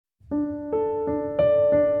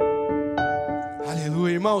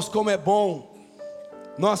Aleluia, irmãos, como é bom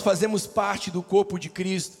nós fazemos parte do corpo de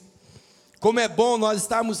Cristo. Como é bom nós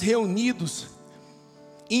estarmos reunidos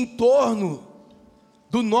em torno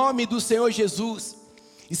do nome do Senhor Jesus.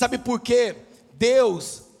 E sabe por quê?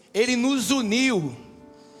 Deus, Ele nos uniu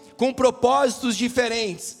com propósitos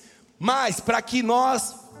diferentes, mas para que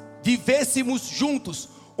nós vivêssemos juntos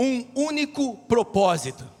um único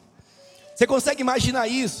propósito. Você consegue imaginar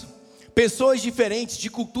isso? Pessoas diferentes, de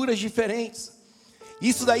culturas diferentes.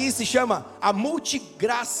 Isso daí se chama a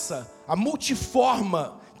multigraça, a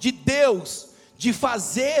multiforma de Deus de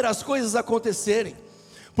fazer as coisas acontecerem.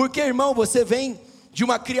 Porque, irmão, você vem de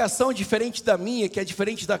uma criação diferente da minha, que é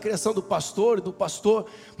diferente da criação do pastor,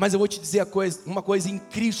 mas eu vou te dizer uma coisa, em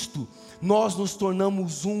Cristo nós nos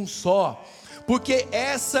tornamos um só, porque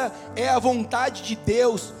essa é a vontade de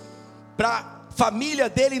Deus para a família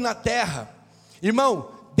dele na terra. Irmão,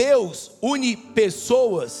 Deus une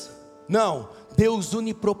pessoas? Não, Deus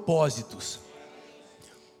une propósitos.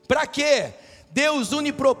 Para quê? Deus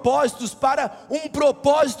une propósitos para um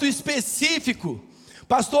propósito específico.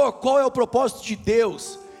 Pastor, qual é o propósito de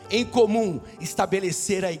Deus em comum?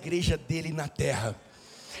 Estabelecer a igreja dele na terra.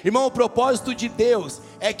 Irmão, o propósito de Deus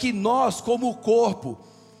é que nós, como corpo,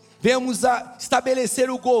 venhamos a estabelecer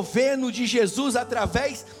o governo de Jesus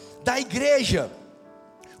através da igreja.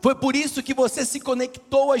 Foi por isso que você se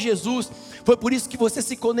conectou a Jesus, foi por isso que você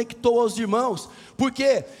se conectou aos irmãos,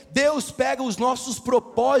 porque Deus pega os nossos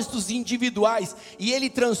propósitos individuais e Ele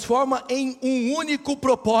transforma em um único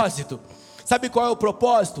propósito. Sabe qual é o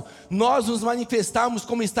propósito? Nós nos manifestarmos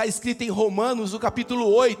como está escrito em Romanos, no capítulo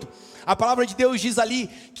 8, a palavra de Deus diz ali,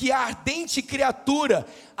 que a ardente criatura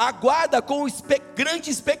aguarda com grande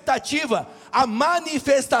expectativa a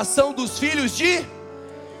manifestação dos filhos de...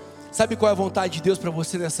 Sabe qual é a vontade de Deus para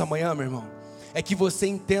você nessa manhã, meu irmão? É que você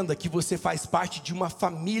entenda que você faz parte de uma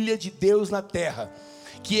família de Deus na terra,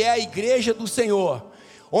 que é a igreja do Senhor,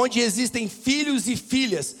 onde existem filhos e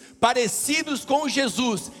filhas parecidos com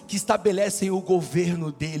Jesus, que estabelecem o governo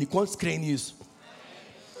dele. Quantos creem nisso?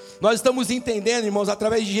 Nós estamos entendendo, irmãos,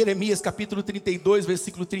 através de Jeremias capítulo 32,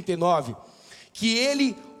 versículo 39, que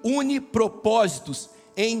ele une propósitos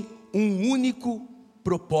em um único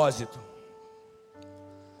propósito.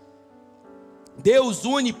 Deus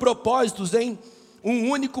une propósitos em um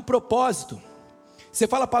único propósito. Você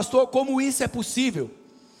fala, pastor, como isso é possível?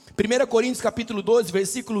 1 Coríntios capítulo 12,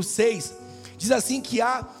 versículo 6, diz assim que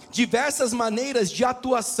há diversas maneiras de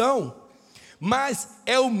atuação, mas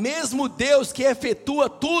é o mesmo Deus que efetua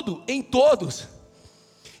tudo em todos.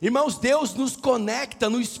 Irmãos, Deus nos conecta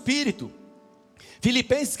no Espírito.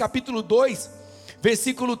 Filipenses capítulo 2,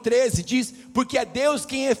 versículo 13 diz, porque é Deus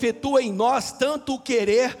quem efetua em nós tanto o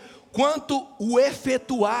querer quanto o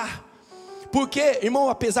efetuar. Porque, irmão,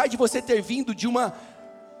 apesar de você ter vindo de uma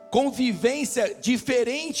convivência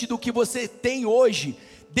diferente do que você tem hoje,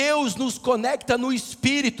 Deus nos conecta no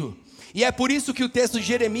Espírito, e é por isso que o texto de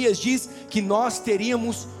Jeremias diz que nós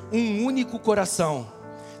teríamos um único coração.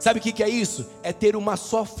 Sabe o que é isso? É ter uma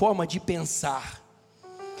só forma de pensar,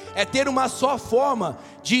 é ter uma só forma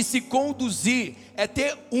de se conduzir, é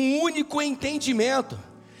ter um único entendimento.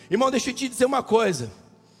 Irmão, deixa eu te dizer uma coisa,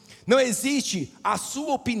 não existe a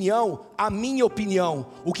sua opinião, a minha opinião,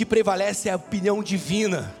 o que prevalece é a opinião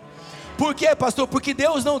divina. Por quê, pastor? Porque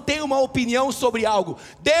Deus não tem uma opinião sobre algo,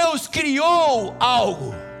 Deus criou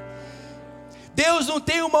algo. Deus não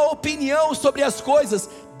tem uma opinião sobre as coisas,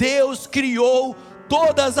 Deus criou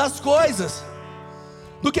todas as coisas.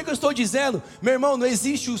 Do que eu estou dizendo? Meu irmão, não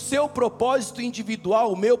existe o seu propósito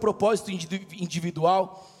individual, o meu propósito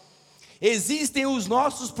individual. Existem os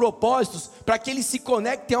nossos propósitos, para que eles se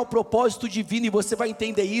conectem ao propósito divino, e você vai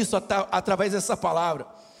entender isso através dessa palavra.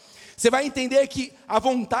 Você vai entender que a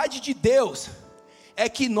vontade de Deus é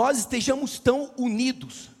que nós estejamos tão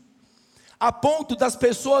unidos, a ponto das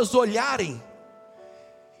pessoas olharem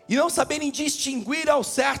e não saberem distinguir ao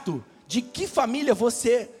certo de que família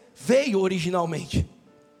você veio originalmente.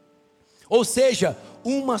 Ou seja,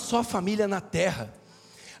 uma só família na terra.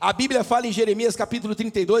 A Bíblia fala em Jeremias capítulo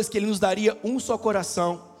 32 que Ele nos daria um só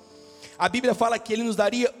coração. A Bíblia fala que Ele nos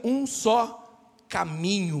daria um só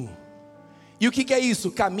caminho. E o que é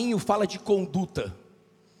isso? Caminho fala de conduta.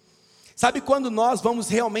 Sabe quando nós vamos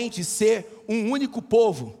realmente ser um único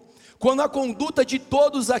povo? Quando a conduta de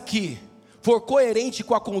todos aqui for coerente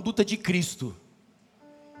com a conduta de Cristo.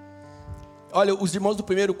 Olha, os irmãos do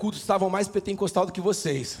primeiro culto estavam mais pentecostal do que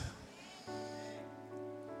vocês.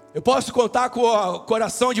 Eu posso contar com o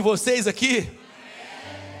coração de vocês aqui?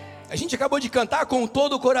 A gente acabou de cantar com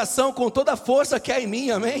todo o coração, com toda a força que há em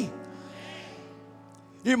mim, amém?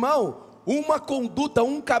 Irmão, uma conduta,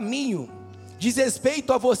 um caminho diz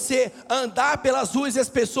respeito a você andar pelas ruas e as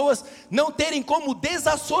pessoas não terem como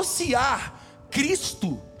desassociar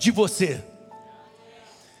Cristo de você.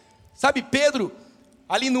 Sabe, Pedro,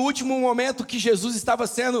 ali no último momento que Jesus estava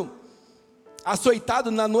sendo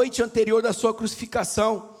açoitado, na noite anterior da sua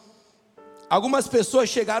crucificação, algumas pessoas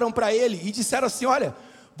chegaram para ele e disseram assim: olha,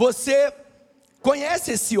 você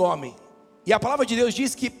conhece esse homem? E a palavra de Deus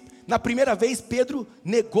diz que na primeira vez Pedro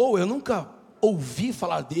negou: eu nunca ouvi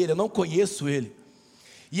falar dele, eu não conheço ele.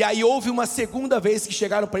 E aí houve uma segunda vez que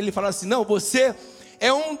chegaram para ele e falaram assim: não, você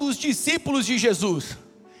é um dos discípulos de Jesus.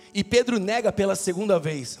 E Pedro nega pela segunda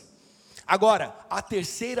vez. Agora, a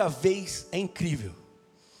terceira vez é incrível,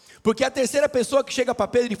 porque a terceira pessoa que chega para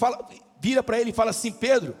Pedro e fala, vira para ele e fala assim: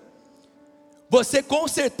 Pedro, você com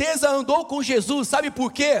certeza andou com Jesus. Sabe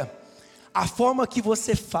por quê? A forma que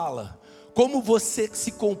você fala, como você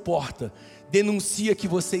se comporta, denuncia que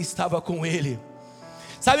você estava com Ele.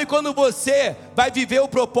 Sabe quando você vai viver o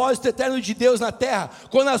propósito eterno de Deus na terra?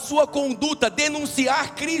 Quando a sua conduta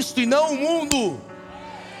denunciar Cristo e não o mundo.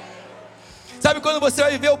 Sabe quando você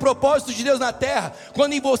vai viver o propósito de Deus na terra?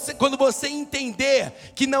 Quando você entender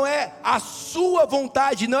que não é a sua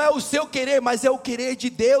vontade, não é o seu querer, mas é o querer de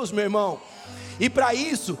Deus, meu irmão. E para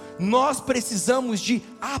isso, nós precisamos de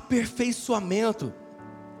aperfeiçoamento.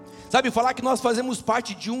 Sabe, falar que nós fazemos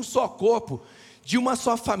parte de um só corpo, de uma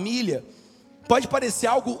só família, pode parecer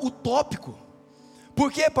algo utópico.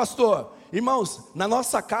 Por quê, pastor? Irmãos, na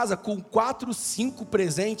nossa casa, com 4, 5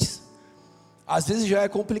 presentes, às vezes já é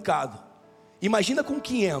complicado. Imagina com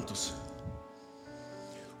 500.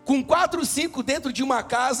 Com 4, 5 dentro de uma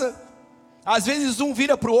casa, às vezes um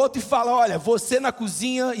vira para o outro e fala: olha, você na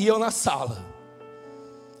cozinha e eu na sala.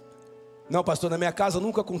 Não, pastor, na minha casa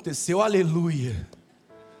nunca aconteceu, aleluia.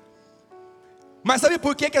 Mas sabe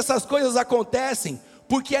por que essas coisas acontecem?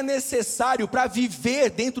 Porque é necessário, para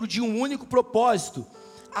viver dentro de um único propósito,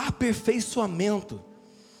 aperfeiçoamento.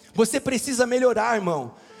 Você precisa melhorar,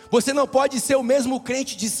 irmão. Você não pode ser o mesmo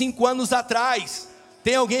crente de 5 anos atrás.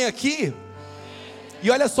 Tem alguém aqui? E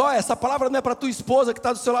olha só, essa palavra não é para tua esposa que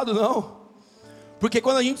está do seu lado, não. Porque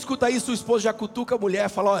quando a gente escuta isso, o esposo já cutuca a mulher e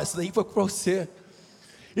fala: ó, essa daí foi para você.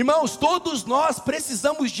 Irmãos, todos nós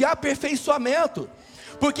precisamos de aperfeiçoamento,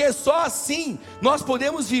 porque só assim nós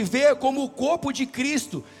podemos viver como o corpo de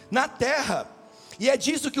Cristo na terra. E é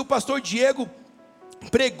disso que o pastor Diego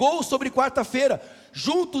pregou sobre quarta-feira: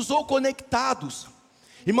 juntos ou conectados.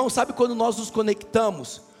 Irmão, sabe quando nós nos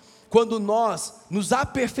conectamos? Quando nós nos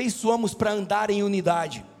aperfeiçoamos para andar em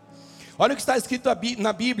unidade. Olha o que está escrito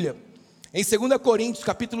na Bíblia, em 2 Coríntios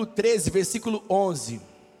capítulo 13, versículo 11.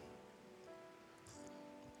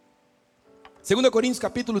 2 Coríntios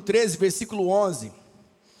capítulo 13, versículo 11.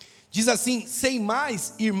 Diz assim: sem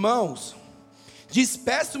mais, irmãos,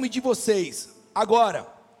 despeço-me de vocês. Agora,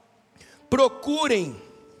 procurem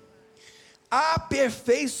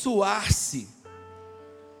aperfeiçoar-se,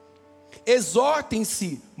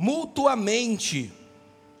 exortem-se mutuamente,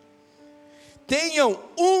 tenham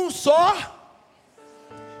um só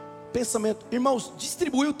pensamento. Irmãos,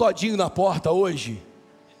 distribuiu todinho na porta hoje?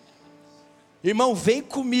 Irmão, vem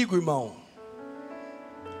comigo, irmão.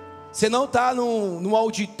 Você não está num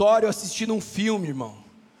auditório assistindo um filme, irmão.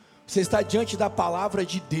 Você está diante da palavra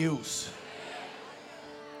de Deus.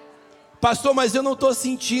 Pastor, mas eu não estou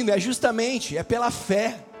sentindo. É pela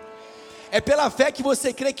fé. É pela fé que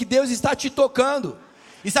você crê que Deus está te tocando.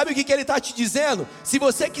 E sabe o que Ele está te dizendo? Se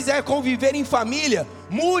você quiser conviver em família,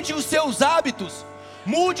 mude os seus hábitos,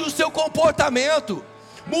 mude o seu comportamento,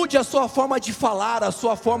 mude a sua forma de falar, a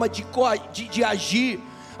sua forma de agir,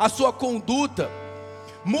 a sua conduta.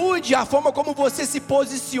 Mude a forma como você se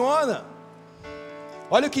posiciona.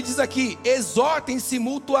 Olha o que diz aqui: exortem-se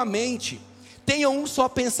mutuamente, tenham um só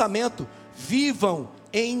pensamento, vivam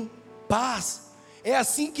em paz. É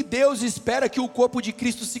assim que Deus espera que o corpo de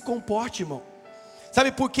Cristo se comporte, irmão.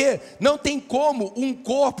 Sabe por quê? Não tem como um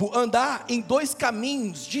corpo andar em 2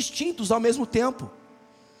 caminhos distintos ao mesmo tempo.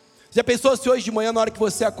 Já pensou se hoje de manhã, na hora que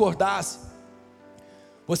você acordasse,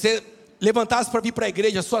 você levantasse para vir para a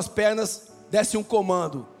igreja, suas pernas desse um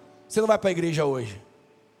comando: você não vai para a igreja hoje.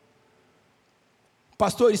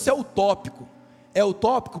 Pastor, isso é utópico. É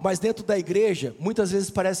utópico, mas dentro da igreja muitas vezes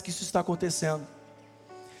parece que isso está acontecendo.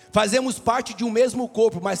 Fazemos parte de um mesmo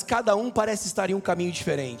corpo, mas cada um parece estar em um caminho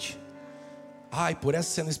diferente. Ai, por essa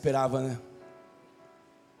você não esperava, né?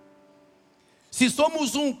 Se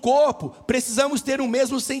somos um corpo, precisamos ter o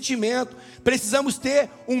mesmo sentimento, precisamos ter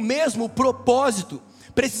o mesmo propósito,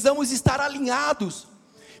 precisamos estar alinhados.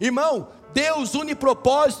 Irmão, Deus une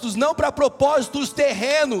propósitos não para propósitos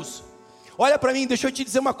terrenos. olha para mim, deixa eu te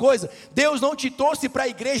dizer uma coisa. Deus não te trouxe para a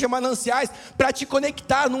igreja Mananciais para te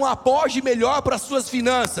conectar num aporte melhor para as suas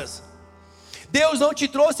finanças. Deus não te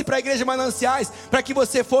trouxe para a igreja Mananciais para que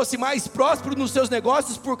você fosse mais próspero nos seus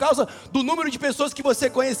negócios por causa do número de pessoas que você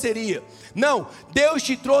conheceria. Não, Deus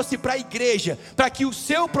te trouxe para a igreja para que o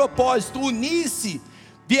seu propósito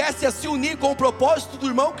viesse a se unir com o propósito do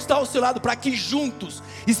irmão que está ao seu lado, para que juntos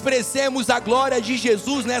expressemos a glória de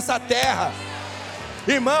Jesus nessa terra.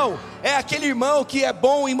 Irmão, é aquele irmão que é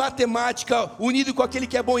bom em matemática, unido com aquele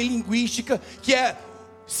que é bom em linguística,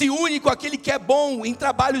 se une com aquele que é bom em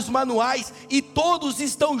trabalhos manuais, e todos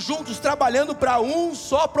estão juntos trabalhando para um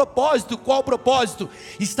só propósito. Qual propósito?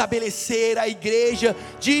 Estabelecer a igreja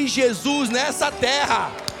de Jesus nessa terra.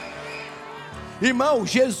 Irmão,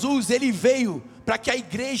 Jesus, ele veio para que a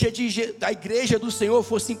igreja do Senhor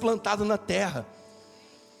fosse implantada na terra.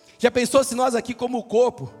 Já pensou se nós aqui como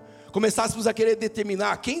corpo começássemos a querer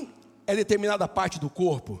determinar quem é determinada parte do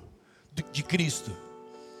corpo de Cristo?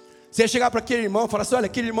 Você ia chegar para aquele irmão e falar assim: olha,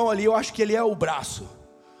 aquele irmão ali, eu acho que ele é o braço.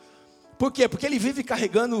 Por quê? Porque ele vive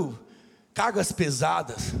carregando cargas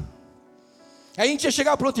pesadas. Aí a gente ia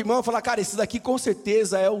chegar para outro irmão e falar: cara, esse daqui com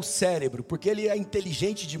certeza é o cérebro, porque ele é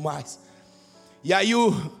inteligente demais. E aí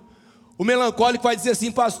o melancólico vai dizer assim: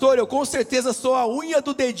 pastor, eu com certeza sou a unha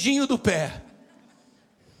do dedinho do pé,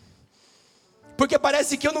 porque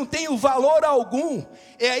parece que eu não tenho valor algum.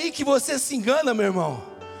 É aí que você se engana, meu irmão,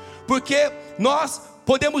 porque nós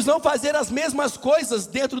podemos não fazer as mesmas coisas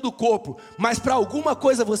dentro do corpo, mas para alguma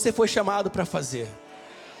coisa você foi chamado para fazer.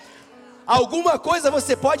 Alguma coisa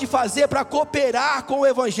você pode fazer para cooperar com o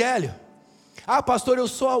evangelho. Ah, pastor, eu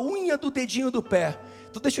sou a unha do dedinho do pé.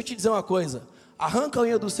 Então deixa eu te dizer uma coisa: arranca a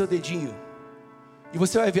unha do seu dedinho e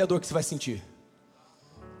você vai ver a dor que você vai sentir.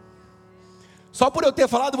 Só por eu ter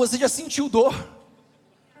falado, você já sentiu dor.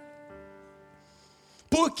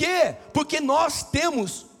 Por quê? Porque nós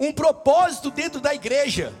temos um propósito dentro da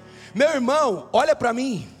igreja. Meu irmão, olha para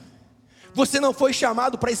mim. Você não foi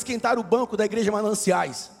chamado para esquentar o banco da igreja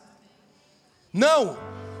Mananciais. Não,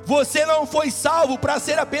 você não foi salvo para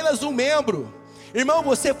ser apenas um membro. Irmão,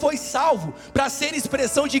 você foi salvo para ser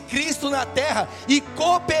expressão de Cristo na terra e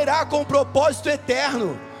cooperar com o propósito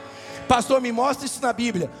eterno. Pastor, me mostra isso na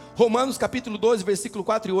Bíblia. Romanos capítulo 12, versículo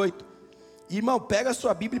 4 e 8. Irmão, pega a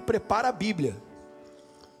sua Bíblia e prepara a Bíblia.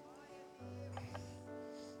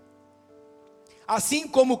 Assim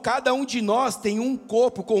como cada um de nós tem um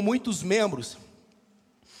corpo com muitos membros,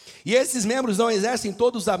 e esses membros não exercem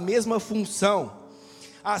todos a mesma função,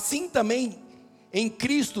 assim também em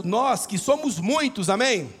Cristo nós, que somos muitos,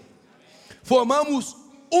 amém? Formamos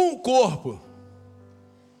um corpo,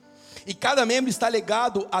 e cada membro está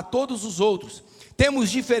ligado a todos os outros.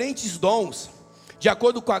 Temos diferentes dons, de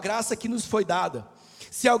acordo com a graça que nos foi dada.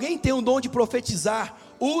 Se alguém tem o dom de profetizar,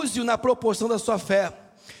 use-o na proporção da sua fé.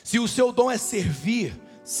 Se o seu dom é servir,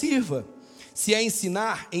 sirva. Se é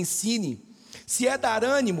ensinar, ensine. Se é dar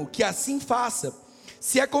ânimo, que assim faça.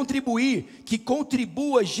 Se é contribuir, que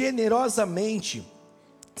contribua generosamente.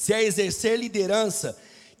 Se é exercer liderança,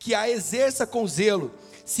 que a exerça com zelo.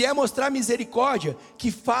 Se é mostrar misericórdia, que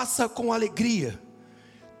faça com alegria.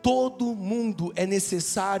 Todo mundo é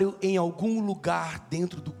necessário em algum lugar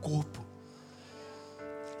dentro do corpo.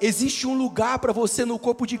 Existe um lugar para você no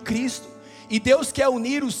corpo de Cristo. E Deus quer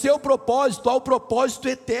unir o seu propósito ao propósito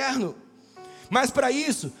eterno. Mas para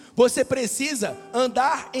isso, você precisa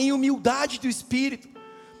andar em humildade do Espírito.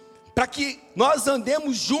 Para que nós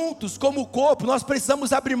andemos juntos como corpo, nós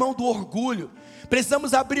precisamos abrir mão do orgulho.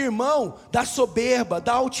 Precisamos abrir mão da soberba,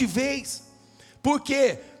 da altivez.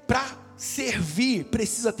 Porque para servir,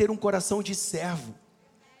 precisa ter um coração de servo.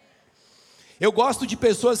 Eu gosto de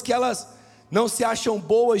pessoas que elas não se acham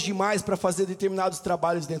boas demais para fazer determinados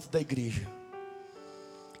trabalhos dentro da igreja.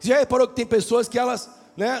 Você já reparou que tem pessoas que elas,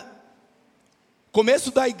 começo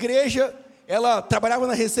da igreja, ela trabalhava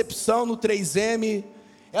na recepção, no 3M,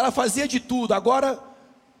 ela fazia de tudo.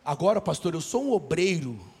 Agora, pastor, eu sou um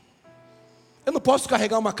obreiro, eu não posso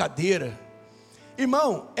carregar uma cadeira.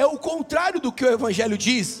 Irmão, é o contrário do que o evangelho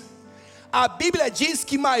diz. A Bíblia diz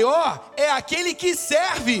que maior é aquele que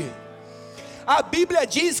serve. A Bíblia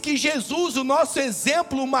diz que Jesus, o nosso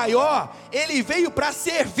exemplo maior, ele veio para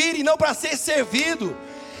servir e não para ser servido.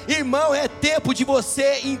 Irmão, é tempo de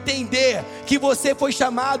você entender que você foi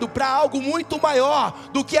chamado para algo muito maior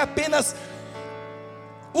do que apenas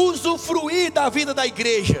usufruir da vida da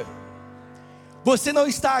igreja. Você não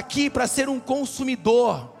está aqui para ser um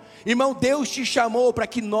consumidor. Irmão, Deus te chamou para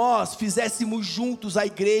que nós fizéssemos juntos a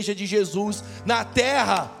igreja de Jesus na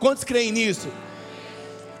terra. Quantos creem nisso?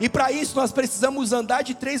 E para isso nós precisamos andar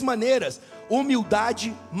de 3 maneiras: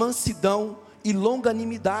 humildade, mansidão e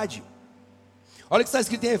longanimidade. Olha o que está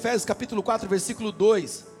escrito em Efésios capítulo 4, versículo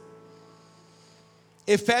 2.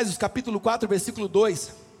 Efésios capítulo 4, versículo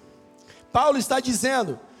 2. Paulo está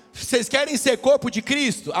dizendo: vocês querem ser corpo de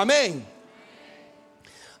Cristo? Amém?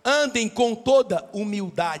 Andem com toda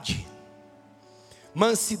humildade,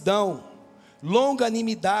 mansidão,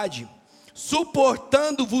 longanimidade,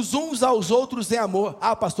 suportando-vos uns aos outros em amor.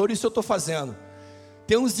 Ah, pastor, isso eu estou fazendo.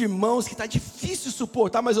 Tem uns irmãos que está difícil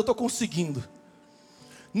suportar, mas eu estou conseguindo.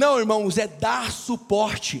 Não, irmãos, é dar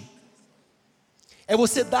suporte. É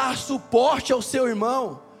você dar suporte ao seu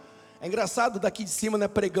irmão. É engraçado daqui de cima, né,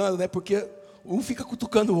 pregando, né, porque um fica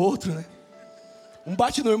cutucando o outro, né. Um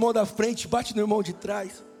bate no irmão da frente, bate no irmão de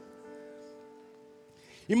trás.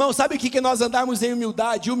 Irmão, sabe o que nós andarmos em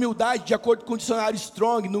humildade? Humildade, de acordo com o dicionário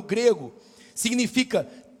Strong, no grego, significa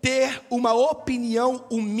ter uma opinião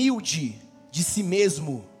humilde de si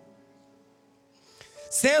mesmo.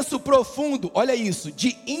 Senso profundo, olha isso,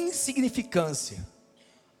 de insignificância.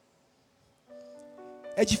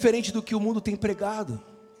 É diferente do que o mundo tem pregado.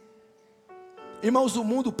 Irmãos, o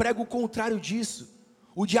mundo prega o contrário disso.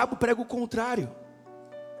 O diabo prega o contrário.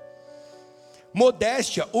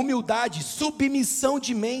 Modéstia, humildade, submissão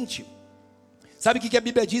de mente. Sabe o que a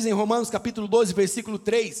Bíblia diz em Romanos capítulo 12, versículo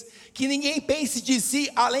 3? Que ninguém pense de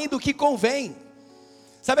si além do que convém.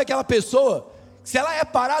 Sabe aquela pessoa, se ela é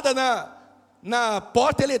parada na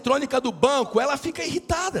porta eletrônica do banco, ela fica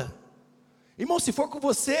irritada. Irmão, se for com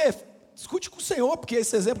você, discute com o Senhor, porque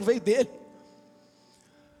esse exemplo veio dele.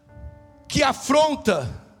 Que afronta.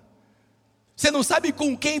 Você não sabe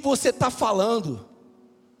com quem você está falando.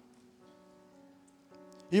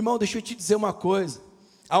 Irmão, deixa eu te dizer uma coisa.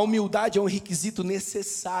 A humildade é um requisito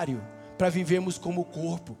necessário para vivermos como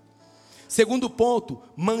corpo. Segundo ponto,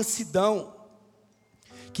 mansidão,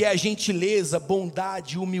 que é a gentileza,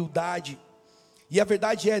 bondade, humildade. E a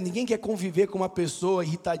verdade é, ninguém quer conviver com uma pessoa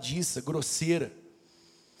irritadiça, grosseira.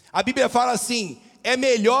 A Bíblia fala assim: é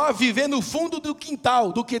melhor viver no fundo do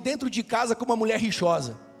quintal do que dentro de casa com uma mulher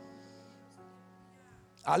rixosa.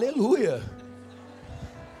 Aleluia!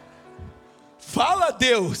 Fala,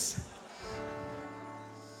 Deus!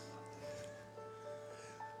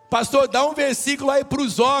 Pastor, dá um versículo aí para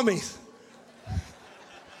os homens.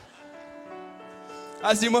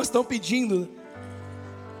 As irmãs estão pedindo.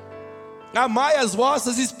 Amai as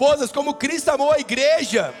vossas esposas como Cristo amou a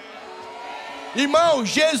igreja. Irmão,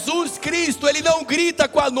 Jesus Cristo, Ele não grita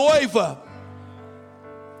com a noiva.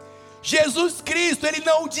 Jesus Cristo, Ele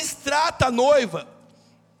não distrata a noiva.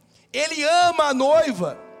 Ele ama a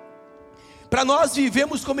noiva. Para nós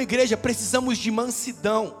vivermos como igreja, precisamos de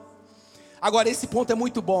mansidão. Agora, esse ponto é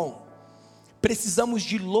muito bom. Precisamos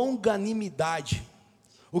de longanimidade.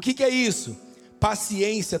 O que é isso?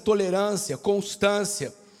 Paciência, tolerância,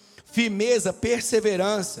 constância, firmeza,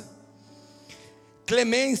 perseverança,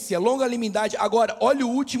 clemência, longanimidade. Agora, olha o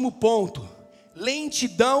último ponto: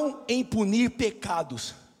 lentidão em punir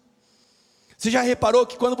pecados. Você já reparou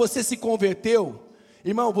que quando você se converteu,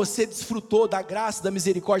 irmão, você desfrutou da graça, da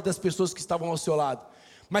misericórdia das pessoas que estavam ao seu lado.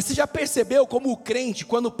 Mas você já percebeu como o crente,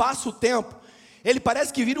 quando passa o tempo, ele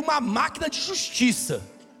parece que vira uma máquina de justiça.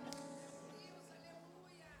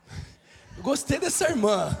 Eu gostei dessa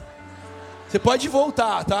irmã. Você pode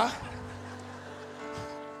voltar, tá?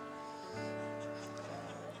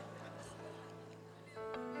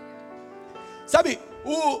 Sabe,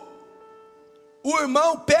 o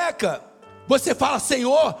irmão peca, você fala: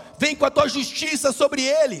 Senhor, vem com a tua justiça sobre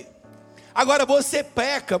ele. Agora você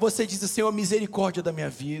peca, você diz: Senhor, misericórdia da minha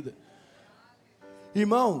vida.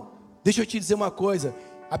 Irmão, deixa eu te dizer uma coisa.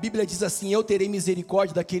 A Bíblia diz assim: eu terei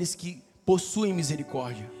misericórdia daqueles que possuem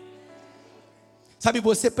misericórdia. Sabe,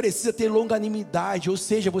 você precisa ter longanimidade, ou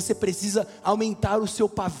seja, você precisa aumentar o seu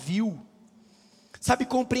pavio. Sabe,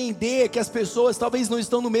 compreender que as pessoas talvez não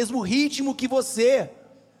estão no mesmo ritmo que você.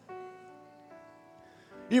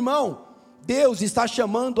 Irmão, Deus está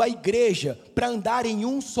chamando a igreja para andar em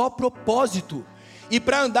um só propósito. E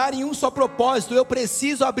para andar em um só propósito, eu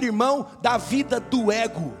preciso abrir mão da vida do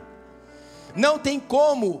ego. Não tem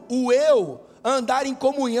como o eu andar em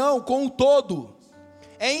comunhão com o todo.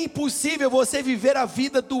 É impossível você viver a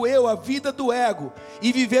vida do eu, a vida do ego,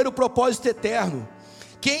 e viver o propósito eterno.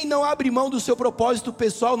 Quem não abre mão do seu propósito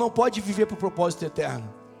pessoal não pode viver para o propósito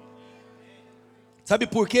eterno. Sabe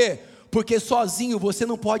por quê? Porque sozinho você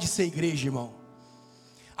não pode ser igreja, irmão.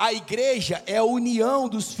 A igreja é a união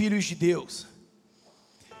dos filhos de Deus.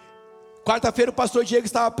 Quarta-feira o pastor Diego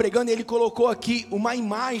estava pregando e ele colocou aqui uma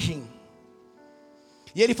imagem.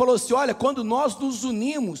 E ele falou assim: olha, quando nós nos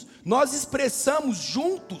unimos, nós expressamos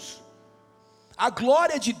juntos a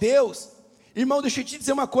glória de Deus. Irmão, deixa eu te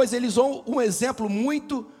dizer uma coisa, eles usam um exemplo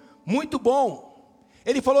muito, muito bom.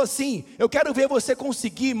 Ele falou assim: eu quero ver você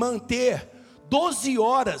conseguir manter 12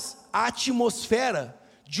 horas a atmosfera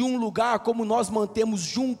de um lugar como nós mantemos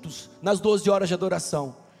juntos nas 12 horas de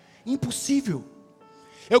adoração. Impossível.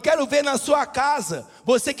 Eu quero ver na sua casa,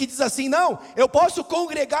 você que diz assim: não, eu posso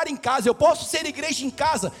congregar em casa, eu posso ser igreja em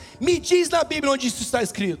casa. Me diz na Bíblia onde isso está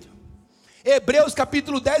escrito. Hebreus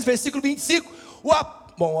capítulo 10, versículo 25.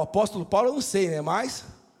 Bom, o apóstolo Paulo eu não sei, né? Mas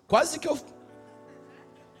quase que eu...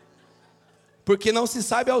 Porque não se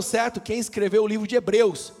sabe ao certo quem escreveu o livro de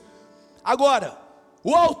Hebreus. Agora,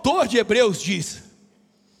 o autor de Hebreus diz: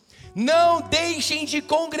 não deixem de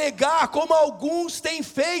congregar como alguns têm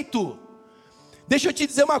feito. Deixa eu te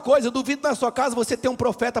dizer uma coisa, eu duvido na sua casa você ter um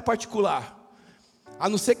profeta particular. A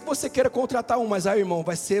não ser que você queira contratar um, mas aí, irmão,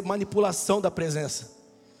 vai ser manipulação da presença.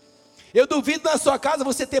 Eu duvido na sua casa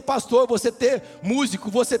você ter pastor, você ter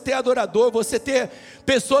músico, você ter adorador, você ter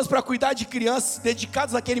pessoas para cuidar de crianças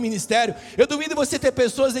dedicadas àquele ministério. Eu duvido você ter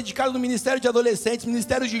pessoas dedicadas no ministério de adolescentes,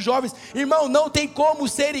 ministério de jovens. Irmão, não tem como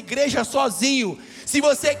ser igreja sozinho. Se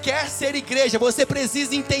você quer ser igreja, você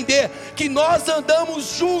precisa entender que nós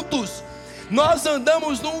andamos juntos. Nós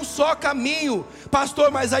andamos num só caminho.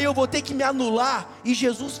 Pastor, mas aí eu vou ter que me anular. E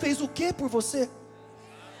Jesus fez o que por você?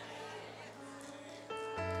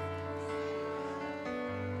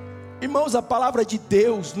 Irmãos, a palavra de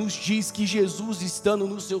Deus nos diz que Jesus, estando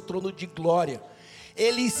no seu trono de glória,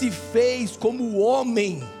 Ele se fez como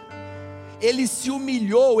homem. Ele se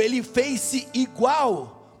humilhou, Ele fez-se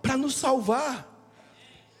igual para nos salvar.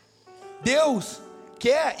 Deus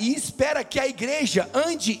quer e espera que a igreja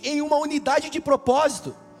ande em uma unidade de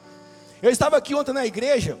propósito. Eu estava aqui ontem na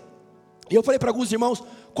igreja e eu falei para alguns irmãos: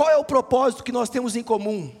 qual é o propósito que nós temos em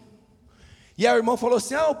comum? E aí o irmão falou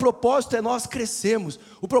assim: o propósito é nós crescermos,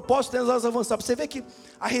 o propósito é nós avançarmos. Você vê que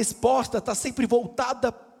a resposta está sempre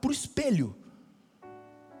voltada para o espelho,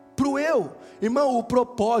 para o eu. Irmão, o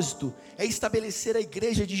propósito é estabelecer a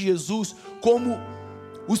igreja de Jesus como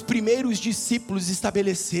os primeiros discípulos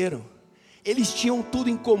estabeleceram. Eles tinham tudo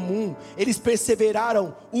em comum, eles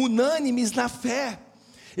perseveraram unânimes na fé.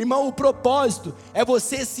 Irmão, o propósito é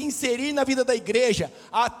você se inserir na vida da igreja,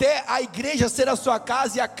 até a igreja ser a sua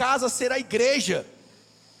casa e a casa ser a igreja.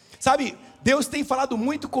 Sabe, Deus tem falado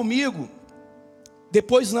muito comigo.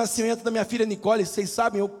 Depois do nascimento da minha filha Nicole, vocês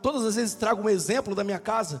sabem, eu todas as vezes trago um exemplo da minha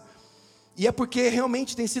casa, e é porque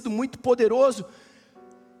realmente tem sido muito poderoso.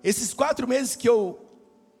 Esses 4 meses que eu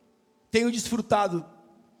tenho desfrutado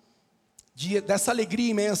dessa alegria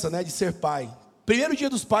imensa, né, de ser pai. Primeiro dia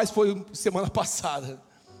dos pais foi semana passada.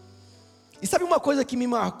 E sabe uma coisa que me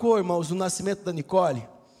marcou, irmãos, no nascimento da Nicole?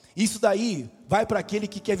 Isso daí vai para aquele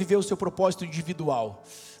que quer viver o seu propósito individual.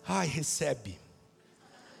 Ai, recebe.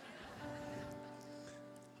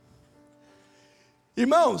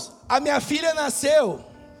 Irmãos, a minha filha nasceu.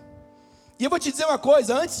 E eu vou te dizer uma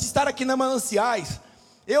coisa: antes de estar aqui na Mananciais,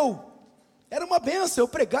 era uma benção, eu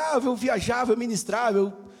pregava, eu viajava, eu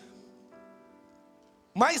ministrava,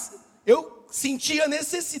 mas eu sentia a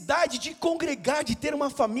necessidade de congregar, de ter uma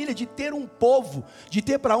família, de ter um povo, de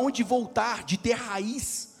ter para onde voltar, de ter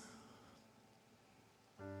raiz.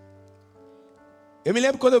 Eu me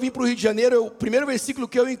lembro quando eu vim para o Rio de Janeiro, o primeiro versículo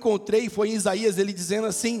que eu encontrei foi em Isaías, ele dizendo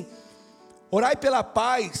assim: orai pela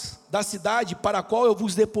paz da cidade para a qual eu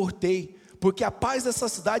vos deportei, porque a paz dessa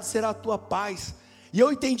cidade será a tua paz. E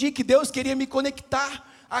eu entendi que Deus queria me conectar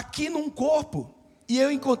aqui num corpo, e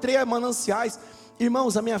eu encontrei a Mananciais.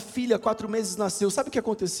 Irmãos, a minha filha, 4 meses nasceu. Sabe o que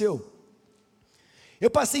aconteceu?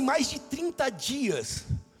 Eu passei mais de 30 dias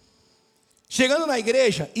chegando na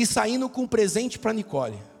igreja e saindo com um presente para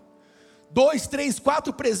Nicole. 2, 3,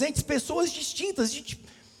 4 presentes, pessoas distintas.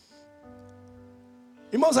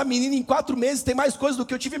 Irmãos, a menina em 4 meses tem mais coisas do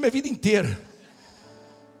que eu tive a minha vida inteira.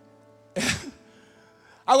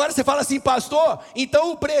 Agora você fala assim: pastor,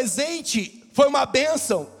 então o presente foi uma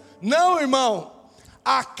bênção. Não, irmão.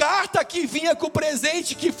 A carta que vinha com o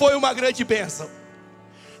presente que foi uma grande bênção.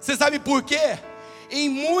 Você sabe por quê? Em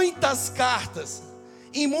muitas cartas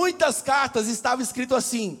estava escrito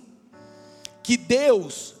assim: que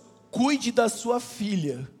Deus cuide da sua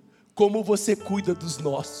filha como você cuida dos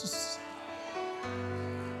nossos.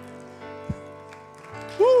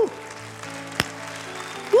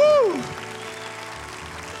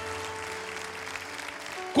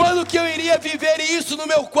 Quando que eu iria viver isso no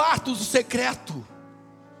meu quarto secreto?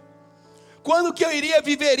 Quando que eu iria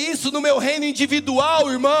viver isso no meu reino individual,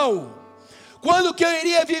 irmão? Quando que eu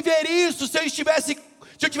iria viver isso se eu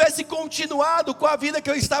tivesse continuado com a vida que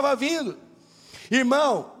eu estava vindo?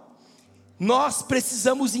 Irmão, nós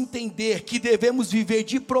precisamos entender que devemos viver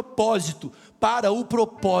de propósito para o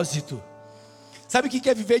propósito. Sabe o que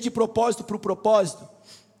é viver de propósito para o propósito?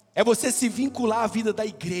 é você se vincular à vida da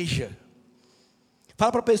igreja.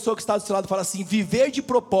 Fala para a pessoa que está do seu lado, fala assim: viver de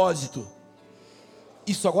propósito.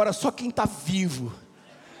 Isso agora só quem está vivo.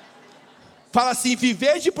 Fala assim: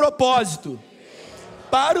 viver de propósito.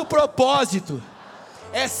 Para o propósito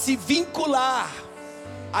é se vincular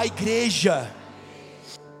à igreja.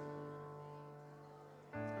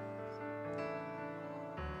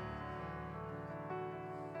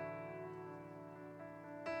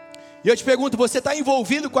 E eu te pergunto, você está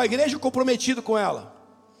envolvido com a igreja ou comprometido com ela?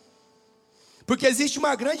 Porque existe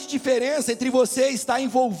uma grande diferença entre você estar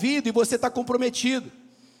envolvido e você estar comprometido.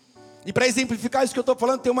 E para exemplificar isso que eu estou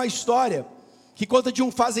falando, tem uma história que conta de um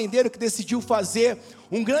fazendeiro que decidiu fazer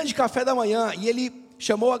um grande café da manhã. E ele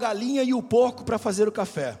chamou a galinha e o porco para fazer o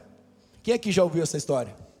café. Quem aqui já ouviu essa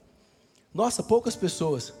história? Nossa, poucas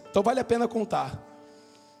pessoas. Então vale a pena contar.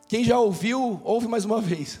 Quem já ouviu, ouve mais uma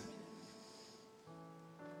vez.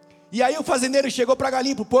 E aí o fazendeiro chegou para a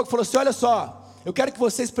galinha e para o porco e falou assim: olha só, eu quero que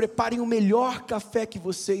vocês preparem o melhor café que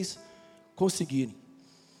vocês conseguirem.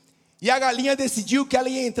 E a galinha decidiu que ela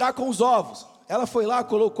ia entrar com os ovos. Ela foi lá,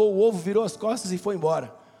 colocou o ovo, virou as costas e foi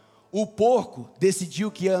embora. O porco decidiu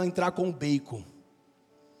que ia entrar com o bacon.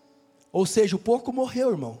 Ou seja, o porco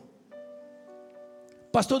morreu, irmão.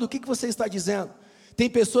 Pastor, do que você está dizendo? Tem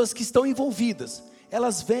pessoas que estão envolvidas.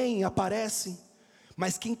 Elas vêm, aparecem.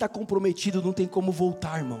 Mas quem está comprometido não tem como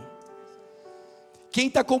voltar, irmão. Quem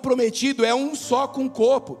está comprometido é um só com o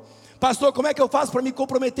corpo. Pastor, como é que eu faço para me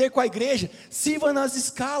comprometer com a igreja? Sirva nas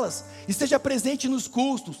escalas, esteja presente nos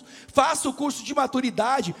cursos, faça o curso de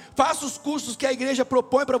maturidade, faça os cursos que a igreja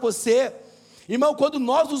propõe para você. Irmão, quando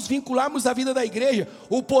nós nos vincularmos à vida da igreja,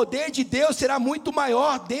 o poder de Deus será muito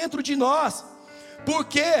maior dentro de nós. Por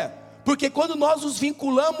quê? Porque quando nós nos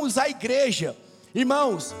vinculamos à igreja,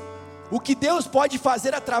 irmãos, o que Deus pode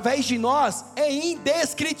fazer através de nós é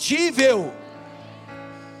indescritível.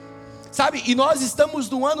 Sabe, e nós estamos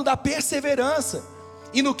no ano da perseverança.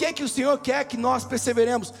 E no que o Senhor quer que nós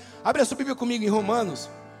perseveremos? Abre a sua Bíblia comigo em Romanos,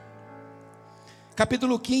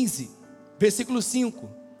 capítulo 15, versículo 5.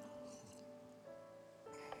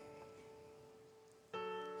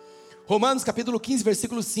 Romanos capítulo 15,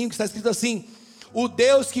 versículo 5, está escrito assim: o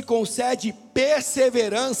Deus que concede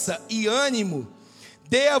perseverança e ânimo,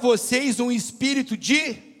 dê a vocês um espírito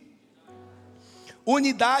de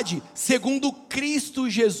unidade, segundo Cristo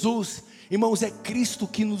Jesus. Irmãos, é Cristo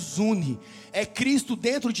que nos une, é Cristo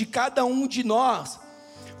dentro de cada um de nós.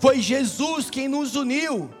 Foi Jesus quem nos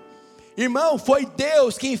uniu. Irmão, foi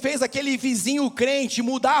Deus quem fez aquele vizinho crente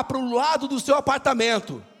mudar para o lado do seu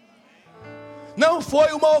apartamento. Não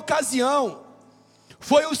foi uma ocasião.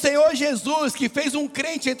 Foi o Senhor Jesus que fez um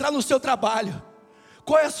crente entrar no seu trabalho.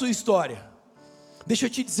 Qual é a sua história? Deixa eu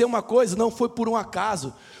te dizer uma coisa, não foi por um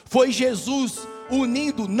acaso. Foi Jesus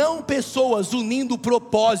unindo, não pessoas, unindo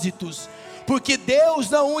propósitos. Porque Deus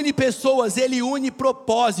não une pessoas, Ele une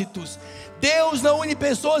propósitos. Deus não une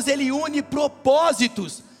pessoas, Ele une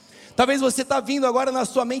propósitos. Talvez você está vindo agora na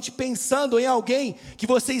sua mente pensando em alguém que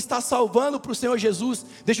você está salvando para o Senhor Jesus.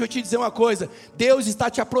 Deixa eu te dizer uma coisa, Deus está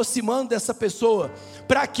te aproximando dessa pessoa.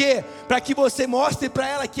 Para quê? Para que você mostre para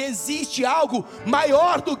ela que existe algo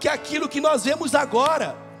maior do que aquilo que nós vemos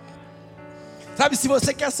agora. Sabe, se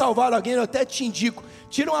você quer salvar alguém, eu até te indico,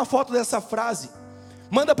 tira uma foto dessa frase,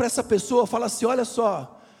 manda para essa pessoa, fala assim: olha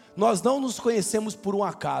só, nós não nos conhecemos por um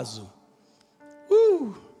acaso.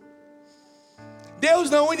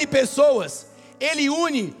 Deus não une pessoas, Ele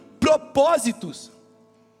une propósitos.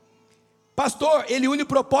 Pastor, Ele une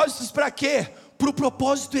propósitos para quê? Para o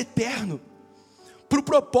propósito eterno, para o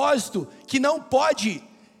propósito que não pode,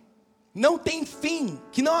 não tem fim,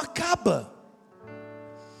 que não acaba.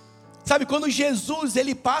 Sabe, quando Jesus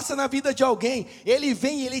Ele passa na vida de alguém, Ele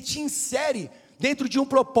vem e Ele te insere dentro de um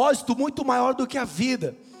propósito muito maior do que a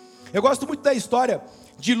vida. Eu gosto muito da história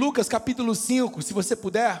de Lucas capítulo 5, se você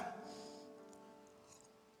puder.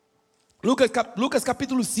 Lucas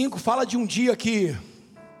capítulo 5 fala de um dia que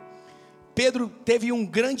Pedro teve um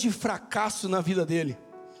grande fracasso na vida dele.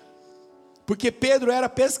 Porque Pedro era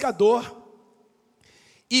pescador.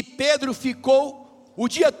 E Pedro ficou o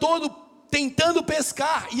dia todo tentando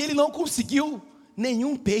pescar. E ele não conseguiu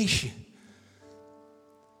nenhum peixe.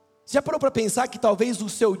 Já parou para pensar que talvez o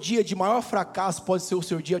seu dia de maior fracasso pode ser o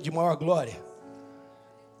seu dia de maior glória?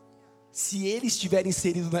 Se ele estiver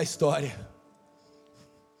inserido na história.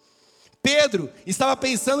 Pedro estava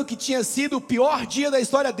pensando que tinha sido o pior dia da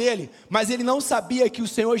história dele, mas ele não sabia que o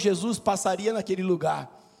Senhor Jesus passaria naquele lugar.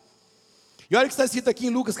 E olha o que está escrito aqui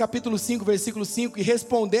em Lucas capítulo 5, versículo 5, e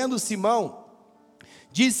respondendo Simão,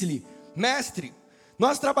 disse-lhe: mestre,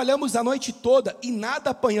 nós trabalhamos a noite toda e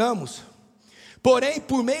nada apanhamos, porém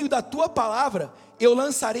por meio da tua palavra eu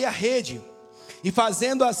lançarei a rede. E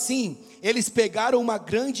fazendo assim, eles pegaram uma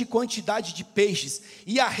grande quantidade de peixes,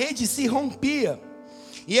 e a rede se rompia.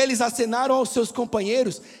 E eles acenaram aos seus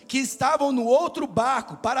companheiros que estavam no outro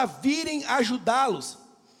barco para virem ajudá-los.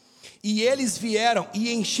 E eles vieram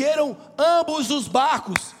e encheram ambos os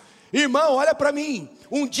barcos. Irmão, olha para mim,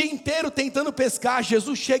 um dia inteiro tentando pescar,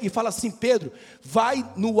 Jesus chega e fala assim: Pedro, vai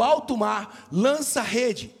no alto mar, lança a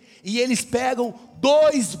rede. E eles pegam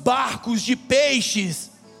 2 barcos de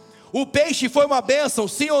peixes. O peixe foi uma bênção,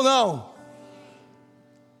 sim ou não?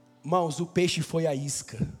 Irmãos, o peixe foi a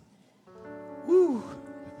isca.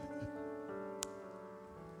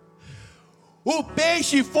 O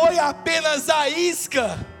peixe foi apenas a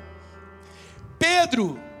isca.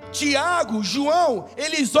 Pedro, Tiago, João,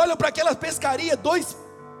 eles olham para aquela pescaria, 2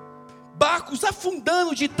 barcos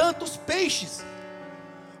afundando de tantos peixes.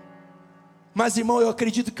 Mas, irmão, eu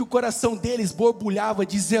acredito que o coração deles borbulhava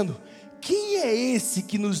dizendo: quem é esse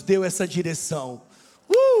que nos deu essa direção?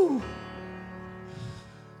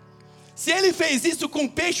 Se ele fez isso com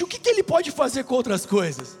peixe, o que ele pode fazer com outras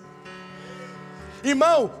coisas?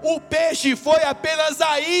 Irmão, o peixe foi apenas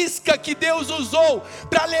a isca que Deus usou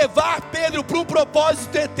para levar Pedro para um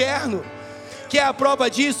propósito eterno. Que é a prova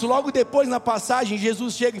disso, logo depois na passagem,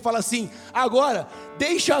 Jesus chega e fala assim: agora,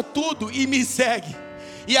 deixa tudo e me segue.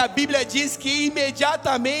 E a Bíblia diz que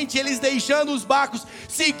imediatamente eles, deixando os barcos,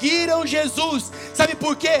 seguiram Jesus. Sabe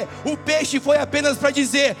por quê? O peixe foi apenas para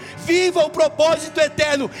dizer: viva o propósito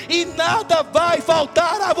eterno e nada vai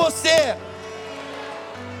faltar a você.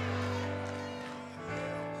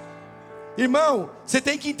 Irmão, você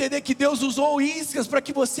tem que entender que Deus usou iscas para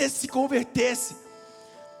que você se convertesse.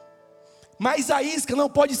 Mas a isca não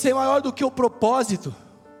pode ser maior do que o propósito.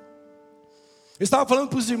 Eu estava falando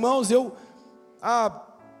para os irmãos, há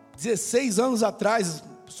 16 anos atrás,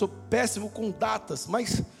 sou péssimo com datas,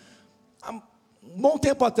 mas há um bom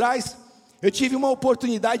tempo atrás, eu tive uma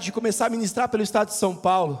oportunidade de começar a ministrar pelo estado de São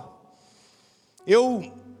Paulo.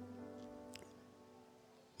 Eu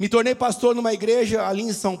me tornei pastor numa igreja ali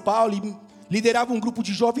em São Paulo e liderava um grupo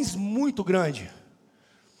de jovens muito grande.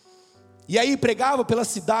 E aí pregava pelas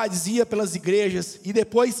cidades, ia pelas igrejas, e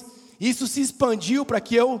depois isso se expandiu para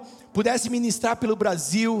que eu pudesse ministrar pelo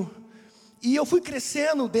Brasil. E eu fui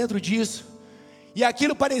crescendo dentro disso, e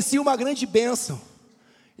aquilo parecia uma grande bênção.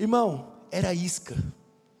 Irmão, era isca.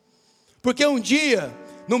 Porque um dia,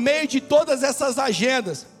 no meio de todas essas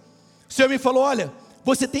agendas, o Senhor me falou: olha,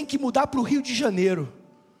 você tem que mudar para o Rio de Janeiro.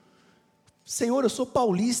 Senhor, eu sou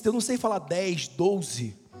paulista, eu não sei falar 10,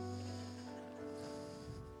 12.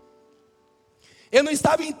 Eu não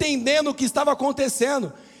estava entendendo o que estava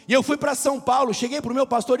acontecendo. E eu fui para São Paulo, cheguei para o meu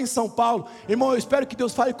pastor em São Paulo. Irmão, eu espero que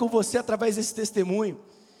Deus fale com você através desse testemunho.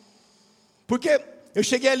 Porque eu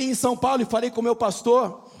cheguei ali em São Paulo e falei com o meu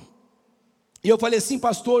pastor. E eu falei assim: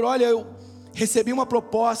 pastor, olha, eu recebi uma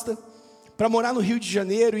proposta para morar no Rio de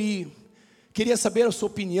Janeiro e queria saber a sua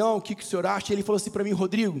opinião, o que o senhor acha. E ele falou assim para mim: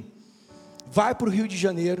 Rodrigo, vai para o Rio de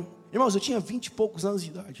Janeiro. Irmãos, eu tinha 20 e poucos anos de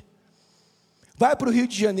idade. Vai para o Rio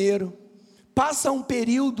de Janeiro, passa um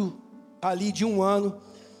período ali de 1 ano,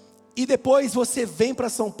 e depois você vem para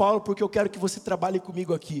São Paulo, porque eu quero que você trabalhe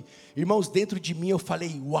comigo aqui. Irmãos, dentro de mim eu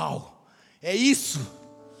falei: uau, é isso,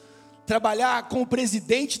 trabalhar com o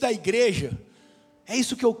presidente da igreja, é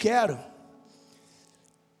isso que eu quero.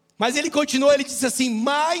 Mas ele continuou, ele disse assim: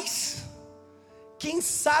 mas, quem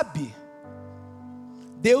sabe,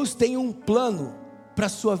 Deus tem um plano para a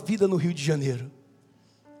sua vida no Rio de Janeiro.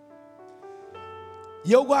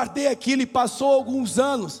 E eu guardei aquilo e passou alguns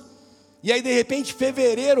anos. E aí de repente,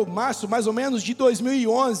 fevereiro, março mais ou menos de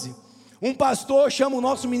 2011, um pastor chama o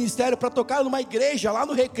nosso ministério para tocar numa igreja lá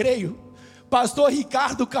no Recreio. Pastor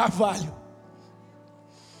Ricardo Carvalho.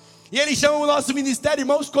 E ele chama o nosso ministério,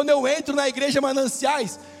 irmãos, quando eu entro na igreja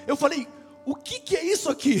Mananciais, eu falei: o que é isso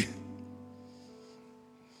aqui?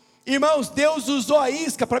 Irmãos, Deus usou a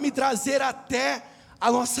isca para me trazer até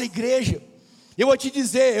a nossa igreja. Eu vou te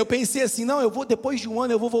dizer, eu pensei assim: não, depois de 1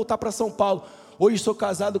 ano eu vou voltar para São Paulo. Hoje sou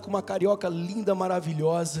casado com uma carioca linda,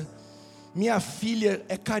 maravilhosa. Minha filha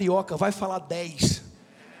é carioca, vai falar 10.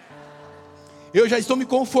 Eu já estou me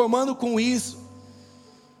conformando com isso.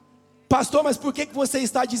 Pastor, mas por que você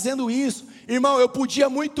está dizendo isso? Irmão, eu podia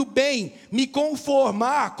muito bem me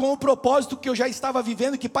conformar com o propósito que eu já estava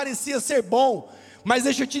vivendo, que parecia ser bom. Mas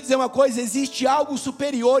deixa eu te dizer uma coisa: existe algo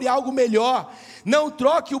superior e algo melhor. Não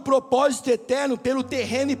troque o propósito eterno pelo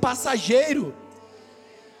terreno e passageiro.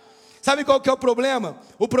 Sabe qual que é o problema?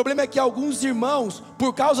 O problema é que alguns irmãos,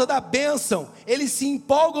 por causa da bênção, eles se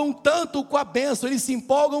empolgam tanto com a bênção, eles se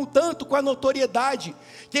empolgam tanto com a notoriedade,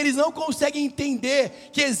 que eles não conseguem entender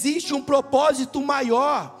que existe um propósito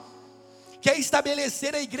maior, quer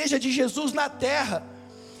estabelecer a igreja de Jesus na terra.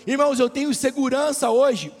 Irmãos, eu tenho segurança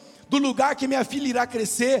hoje do lugar que minha filha irá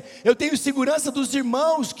crescer, eu tenho segurança dos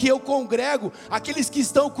irmãos que eu congrego, aqueles que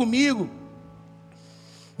estão comigo.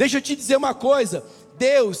 Deixa eu te dizer uma coisa,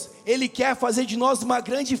 Deus, Ele quer fazer de nós uma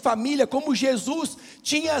grande família, como Jesus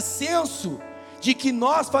tinha senso de que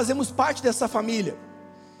nós fazemos parte dessa família.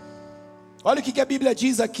 Olha o que a Bíblia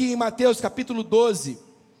diz aqui em Mateus capítulo 12.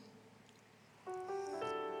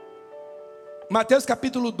 Mateus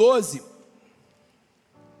capítulo 12,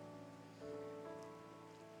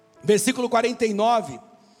 versículo 49,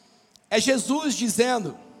 é Jesus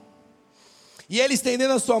dizendo, e ele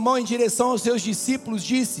estendendo a sua mão em direção aos seus discípulos,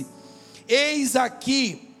 disse: eis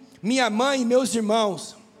aqui minha mãe e meus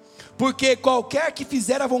irmãos, porque qualquer que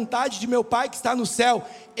fizer a vontade de meu Pai que está no céu,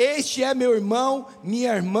 este é meu irmão,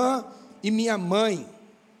 minha irmã e minha mãe.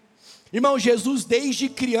 Irmão, Jesus desde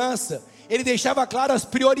criança, Ele deixava claro as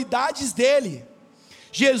prioridades dele.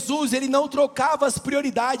 Jesus, Ele não trocava as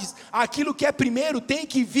prioridades, aquilo que é primeiro tem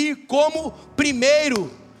que vir como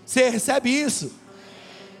primeiro. Você recebe isso?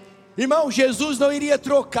 Irmão, Jesus não iria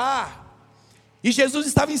trocar, e Jesus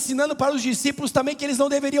estava ensinando para os discípulos também que eles não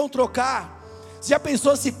deveriam trocar. Você já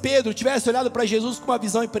pensou se Pedro tivesse olhado para Jesus com uma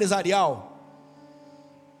visão empresarial?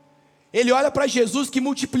 Ele olha para Jesus que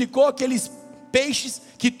multiplicou aqueles peixes,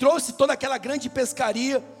 que trouxe toda aquela grande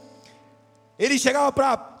pescaria. Ele chegava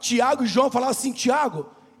para Tiago e João e falava assim: Tiago,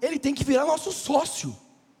 ele tem que virar nosso sócio.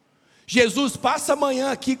 Jesus, passa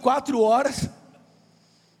amanhã aqui 4 horas,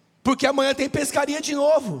 porque amanhã tem pescaria de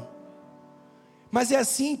novo. Mas é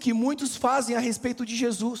assim que muitos fazem a respeito de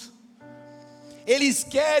Jesus. Eles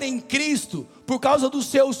querem Cristo por causa dos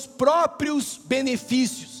seus próprios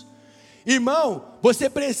benefícios. Irmão, você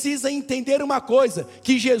precisa entender uma coisa,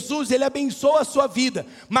 que Jesus, Ele abençoa a sua vida,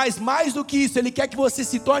 mas mais do que isso, Ele quer que você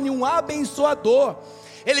se torne um abençoador.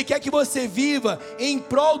 Ele quer que você viva em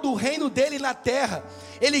prol do reino dEle na terra.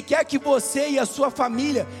 Ele quer que você e a sua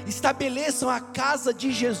família estabeleçam a casa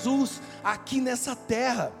de Jesus aqui nessa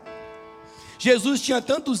terra. Jesus tinha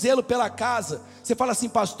tanto zelo pela casa. Você fala assim: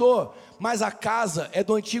 pastor, mas a casa é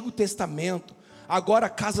do Antigo Testamento, agora a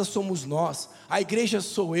casa somos nós, a igreja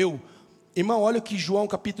sou eu. Irmão, olha o que João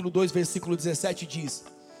capítulo 2 versículo 17 diz.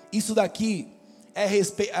 Isso daqui é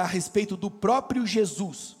a respeito do próprio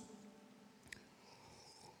Jesus.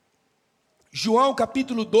 João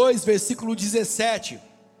capítulo 2 versículo 17.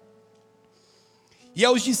 E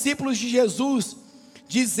aos discípulos de Jesus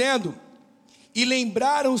dizendo: e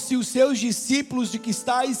lembraram-se os seus discípulos de que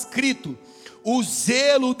está escrito: o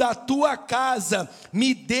zelo da tua casa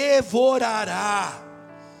me devorará.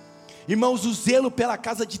 Irmãos, o zelo pela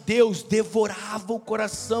casa de Deus devorava o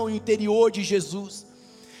coração e o interior de Jesus.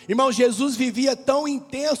 Irmão, Jesus vivia tão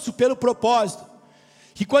intenso pelo propósito,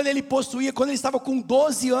 que quando ele estava com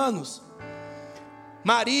 12 anos,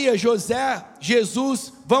 Maria, José,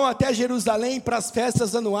 Jesus vão até Jerusalém para as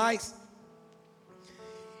festas anuais.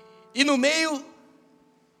 E no meio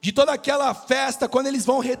de toda aquela festa, quando eles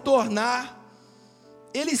vão retornar,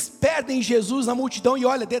 eles perdem Jesus na multidão. E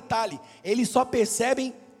olha, detalhe, eles só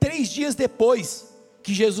percebem 3 dias depois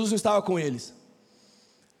que Jesus não estava com eles.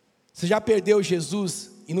 Você já perdeu Jesus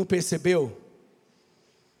e não percebeu?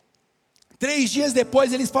 3 dias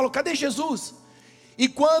depois eles falam: cadê Jesus? E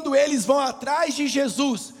quando eles vão atrás de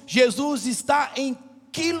Jesus, Jesus está em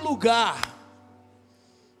que lugar?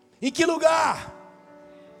 Em que lugar?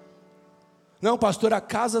 Não, pastor, a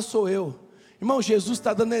casa sou eu. Irmão, Jesus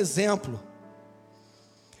está dando exemplo.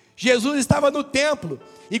 Jesus estava no templo,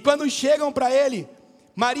 e quando chegam para ele,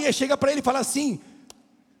 Maria chega para ele e fala assim: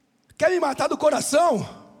 quer me matar do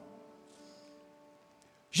coração?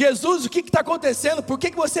 Jesus, o que está acontecendo? Por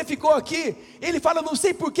que você ficou aqui? Ele fala: não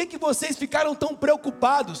sei por que vocês ficaram tão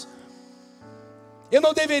preocupados. Eu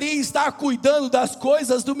não deveria estar cuidando das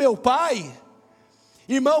coisas do meu Pai?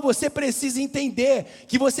 Irmão, você precisa entender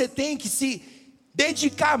que você tem que se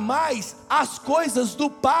dedicar mais às coisas do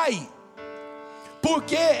Pai.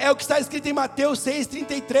 Porque é o que está escrito em Mateus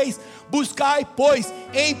 6,33: buscai, pois,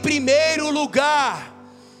 em primeiro lugar.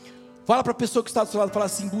 Fala para a pessoa que está do seu lado, fala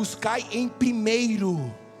assim: buscai em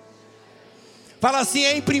primeiro. Fala assim: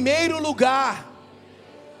 em primeiro lugar.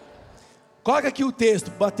 Coloca aqui o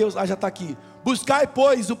texto, Mateus, já está aqui. Buscai,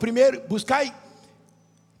 pois, o primeiro, buscai,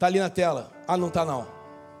 está ali na tela, não está não,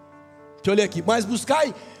 deixa eu ler aqui, mas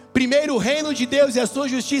buscai primeiro o reino de Deus e a sua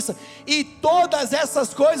justiça, e todas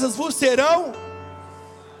essas coisas vos serão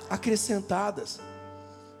acrescentadas.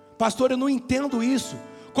 Pastor, eu não entendo isso.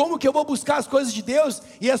 Como que eu vou buscar as coisas de Deus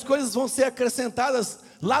e as coisas vão ser acrescentadas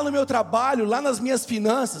lá no meu trabalho, lá nas minhas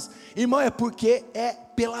finanças? Irmão, é porque é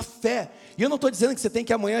pela fé. E eu não estou dizendo que você tem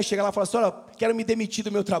que amanhã chegar lá e falar assim: olha, quero me demitir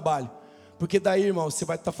do meu trabalho. porque daí, irmão, você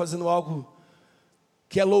vai estar fazendo algo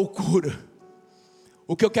que é loucura.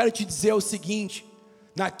 O que eu quero te dizer é o seguinte: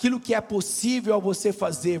 naquilo que é possível a você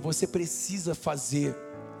fazer, você precisa fazer.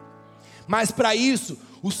 Mas para isso,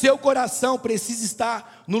 o seu coração precisa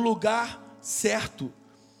estar no lugar certo.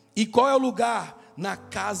 E qual é o lugar? Na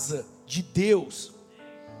casa de Deus.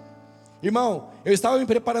 Irmão, eu estava me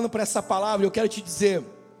preparando para essa palavra e eu quero te dizer,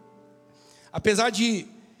 apesar de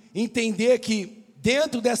entender que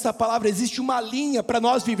dentro dessa palavra existe uma linha para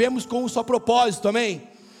nós vivermos com um só propósito, amém?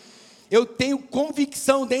 Eu tenho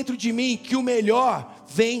convicção dentro de mim que o melhor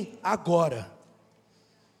vem agora.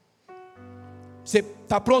 Você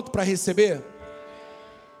está pronto para receber?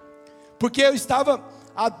 Porque eu estava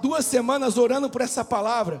há 2 semanas orando por essa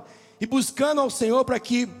palavra e buscando ao Senhor para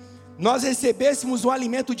que nós recebêssemos um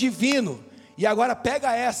alimento divino. E agora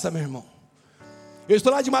pega essa, meu irmão. Eu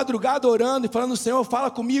estou lá de madrugada orando e falando: Senhor,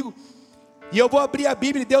 fala comigo. E eu vou abrir a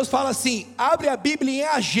Bíblia e Deus fala assim: abre a Bíblia em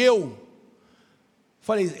Ageu.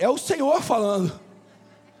 Falei: é o Senhor falando.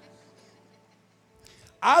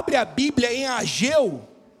 Abre a Bíblia em Ageu.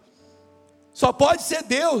 Só pode ser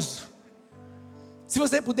Deus. Se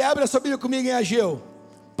você puder, abre a sua Bíblia comigo em Ageu.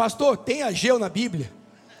 Pastor, tem Ageu na Bíblia?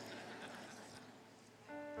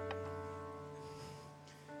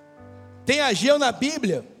 Tem Ageu na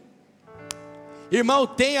Bíblia? Irmão,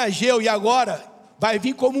 tem Ageu, e agora vai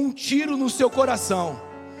vir como um tiro no seu coração.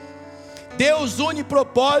 Deus une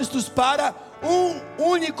propósitos para um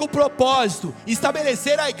único propósito: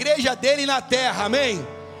 estabelecer a igreja dele na terra, amém?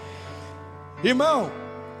 Irmão,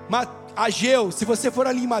 Ageu, se você for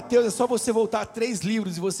ali em Mateus, é só você voltar 3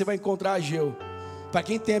 livros e você vai encontrar Ageu. Para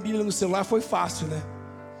quem tem a Bíblia no celular foi fácil, né?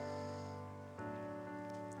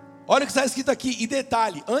 Olha o que está escrito aqui. E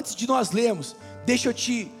detalhe, antes de nós lermos, deixa eu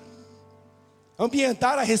te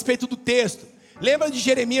ambientar a respeito do texto. Lembra de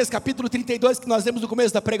Jeremias capítulo 32 que nós lemos no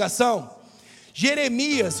começo da pregação?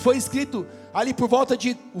 Jeremias foi escrito ali por volta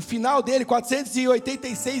de, o final dele,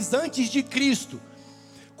 486 antes de Cristo,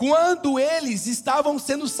 quando eles estavam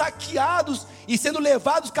sendo saqueados e sendo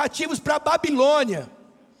levados cativos para a Babilônia.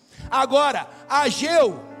 Agora,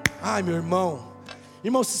 Ageu, ai meu irmão,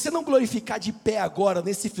 se você não glorificar de pé agora,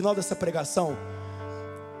 nesse final dessa pregação,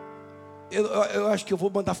 eu acho que eu vou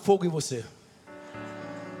mandar fogo em você.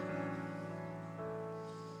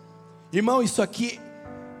 Irmão, isso aqui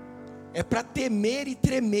é para temer e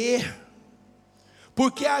tremer,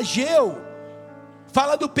 porque Ageu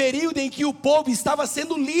fala do período em que o povo estava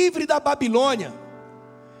sendo livre da Babilônia,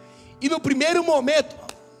 e no primeiro momento,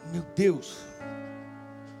 meu Deus,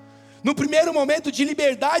 no primeiro momento de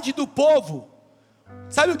liberdade do povo,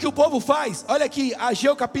 sabe o que o povo faz? Olha aqui,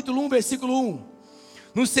 Ageu capítulo 1, versículo 1.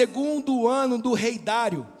 No 2º ano do rei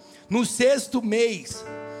Dário, no 6º mês,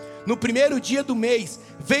 no primeiro dia do mês,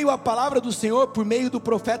 veio a palavra do Senhor por meio do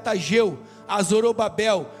profeta Ageu a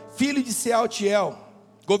Zorobabel, filho de Sealtiel,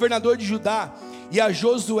 governador de Judá, e a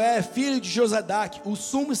Josué, filho de Josadaque, o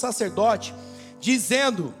sumo sacerdote,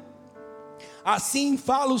 dizendo: assim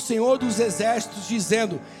fala o Senhor dos exércitos,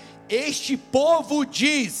 dizendo: este povo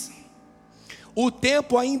diz, o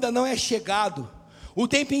tempo ainda não é chegado, o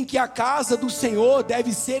tempo em que a casa do Senhor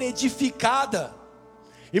deve ser edificada.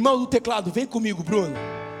 Irmão do teclado, vem comigo, Bruno,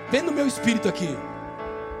 vem no meu espírito aqui.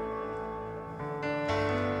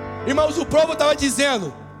 Irmãos, o povo estava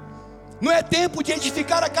dizendo: não é tempo de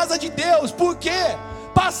edificar a casa de Deus, porque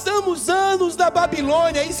passamos anos na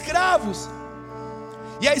Babilônia, escravos.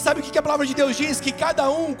 E aí sabe o que a palavra de Deus diz? Que cada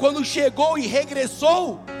um, quando chegou e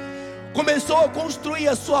regressou, começou a construir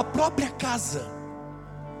a sua própria casa.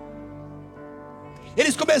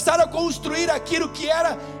 Eles começaram a construir aquilo que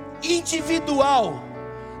era individual.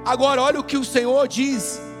 Agora olha o que o Senhor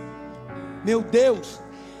diz, meu Deus.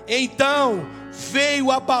 Então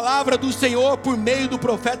veio a palavra do Senhor por meio do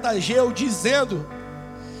profeta Ageu, dizendo: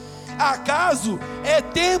 acaso é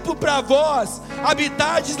tempo para vós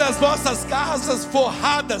habitardes nas vossas casas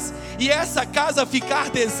forradas, e essa casa ficar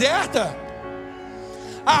deserta?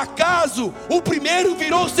 Acaso o primeiro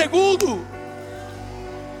virou o segundo?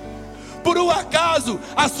 Por um acaso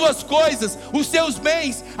as suas coisas, os seus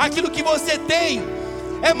bens, aquilo que você tem,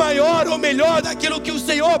 é maior ou melhor daquilo que o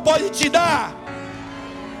Senhor pode te dar?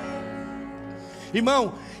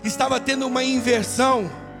 Irmão, estava tendo uma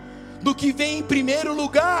inversão do que vem em primeiro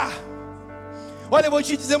lugar. Olha, eu vou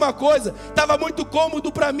te dizer uma coisa, estava muito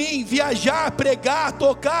cômodo para mim viajar, pregar,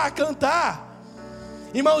 tocar, cantar.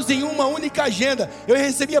 Irmãos, em uma única agenda, eu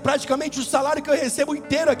recebia praticamente o salário que eu recebo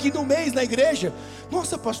inteiro aqui no mês na igreja.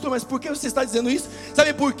 Nossa, pastor, mas por que você está dizendo isso?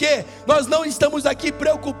 Sabe por quê? Nós não estamos aqui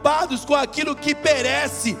preocupados com aquilo que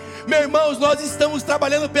perece. Meus irmãos, nós estamos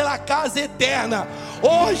trabalhando pela casa eterna.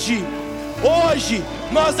 Hoje, Hoje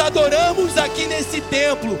nós adoramos aqui nesse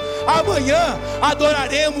templo, amanhã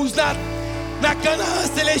adoraremos na Canaã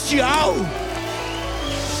celestial.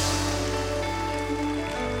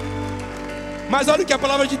 Mas olha o que a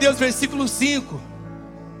palavra de Deus, versículo 5.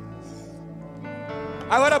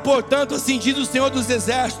 Agora, portanto, assim diz o Senhor dos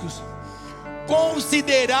Exércitos: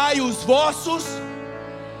 considerai os vossos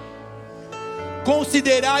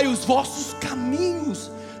caminhos.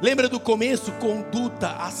 Lembra do começo? Conduta,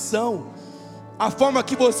 ação, a forma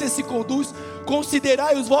que você se conduz.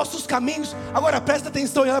 Considerai os vossos caminhos. Agora presta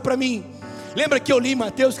atenção e olha para mim. Lembra que eu li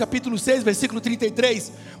Mateus capítulo 6, versículo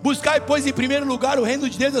 33? Buscai, pois, em primeiro lugar o reino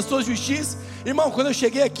de Deus e a sua justiça. Irmão, quando eu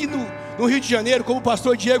cheguei aqui no Rio de Janeiro, como o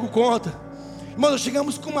pastor Diego conta, irmão, nós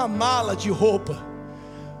chegamos com uma mala de roupa.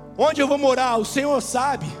 Onde eu vou morar? O Senhor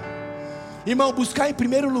sabe. Irmão, buscar em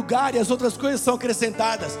primeiro lugar e as outras coisas são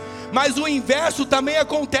acrescentadas. Mas o inverso também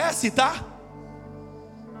acontece, tá?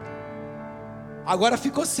 Agora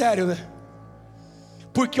ficou sério, né?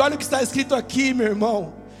 Porque olha o que está escrito aqui, meu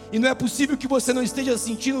irmão. E não é possível que você não esteja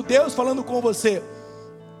sentindo Deus falando com você.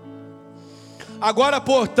 Agora,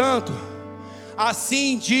 portanto,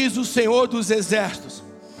 assim diz o Senhor dos Exércitos: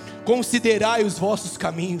 considerai os vossos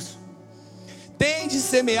caminhos. Tendes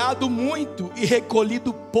semeado muito e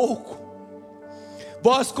recolhido pouco.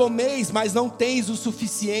 Vós comeis, mas não tendes o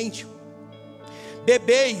suficiente.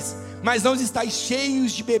 Bebeis, mas não estáis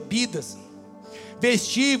cheios de bebidas.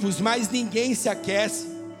 Vestivos, mas ninguém se aquece.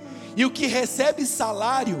 E o que recebe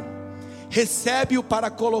salário, recebe-o para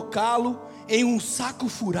colocá-lo em um saco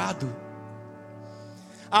furado.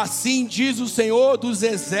 Assim diz o Senhor dos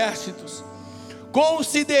Exércitos: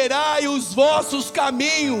 considerai os vossos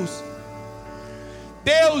caminhos.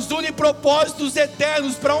 Deus une propósitos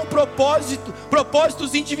eternos para um propósito,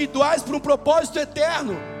 propósitos individuais para um propósito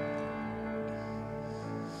eterno.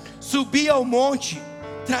 Subi ao monte,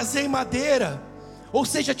 trazei madeira, ou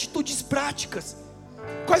seja, atitudes práticas.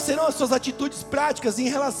 Quais serão as suas atitudes práticas em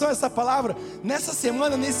relação a essa palavra, nessa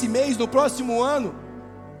semana, nesse mês, no próximo ano?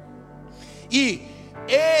 E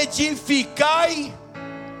edificai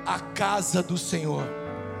a casa do Senhor,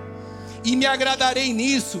 e me agradarei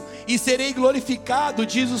nisso, e serei glorificado,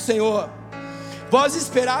 diz o Senhor. Vós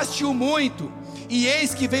esperaste o muito, e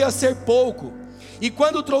eis que veio a ser pouco. E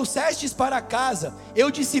quando trouxestes para casa,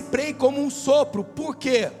 eu dissipei como um sopro. Por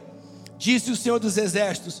quê? Disse o Senhor dos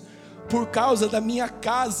Exércitos: por causa da minha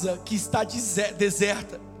casa que está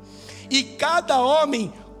deserta, e cada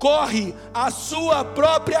homem corre à sua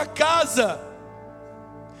própria casa.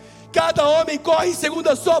 Cada homem corre segundo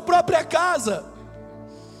a sua própria casa.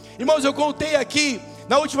 Irmãos, eu contei aqui,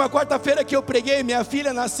 na última quarta-feira que eu preguei, minha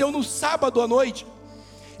filha nasceu no sábado à noite.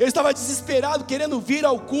 Eu estava desesperado, querendo vir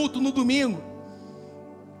ao culto no domingo.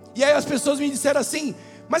 E aí as pessoas me disseram assim: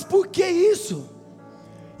 mas por que isso?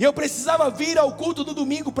 E eu precisava vir ao culto do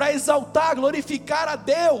domingo para exaltar, glorificar a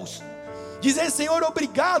Deus, dizer: Senhor,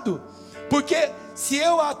 obrigado, porque se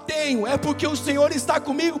eu a tenho, é porque o Senhor está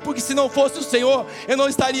comigo. Porque se não fosse o Senhor, eu não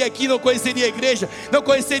estaria aqui, não conheceria a igreja, não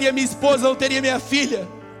conheceria minha esposa, não teria minha filha.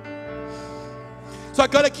 Só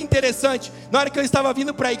que olha que interessante, na hora que eu estava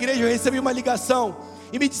vindo para a igreja, eu recebi uma ligação,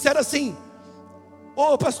 e me disseram assim: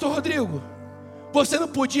 ô pastor Rodrigo, você não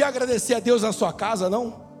podia agradecer a Deus na sua casa,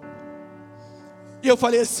 não? E eu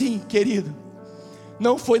falei assim: querido,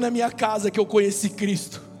 não foi na minha casa que eu conheci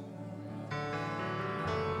Cristo.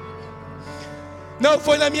 Não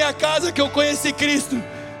foi na minha casa que eu conheci Cristo,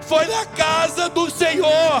 foi na casa do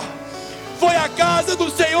Senhor. Foi a casa do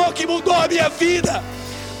Senhor que mudou a minha vida.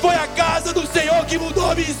 Foi a casa do Senhor que mudou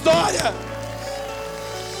a minha história.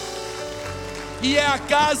 E é a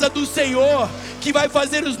casa do Senhor que vai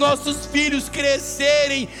fazer os nossos filhos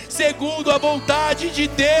crescerem segundo a vontade de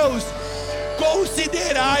Deus.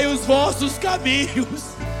 Considerai os vossos caminhos.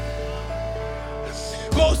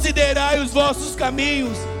 Considerai os vossos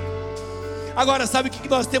caminhos. Agora, sabe o que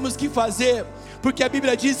nós temos que fazer? Porque a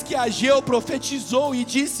Bíblia diz que Ageu profetizou e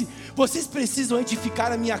disse: vocês precisam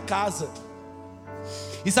edificar a minha casa.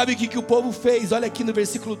 E sabe o que o povo fez? Olha aqui no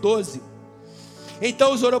versículo 12.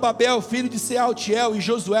 Então Zorobabel, filho de Sealtiel, e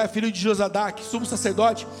Josué, filho de Josadaque, sumo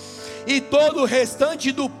sacerdote, e todo o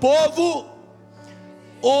restante do povo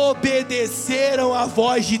obedeceram à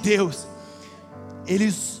voz de Deus.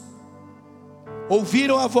 Eles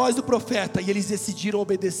ouviram a voz do profeta e eles decidiram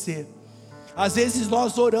obedecer. Às vezes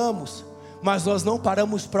nós oramos, mas nós não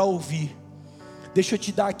paramos para ouvir. Deixa eu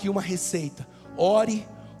te dar aqui uma receita: ore,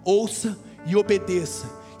 ouça e obedeça,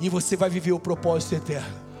 e você vai viver o propósito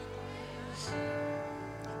eterno.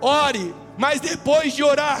 Ore, mas depois de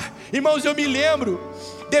orar, irmãos, eu me lembro,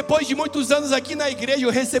 depois de muitos anos aqui na igreja, eu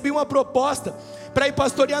recebi uma proposta para ir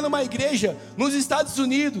pastorear numa igreja nos Estados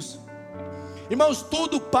Unidos. Irmãos,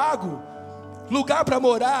 tudo pago, lugar para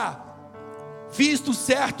morar, visto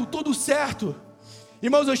certo, tudo certo.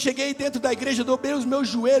 Irmãos, eu cheguei dentro da igreja, dobrei os meus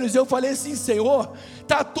joelhos e eu falei assim: Senhor,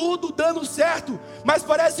 está tudo dando certo, mas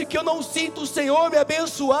parece que eu não sinto o Senhor me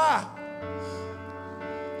abençoar.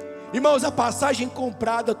 Irmãos, a passagem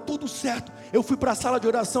comprada, tudo certo. Eu fui para a sala de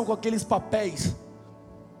oração com aqueles papéis.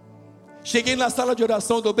 Cheguei na sala de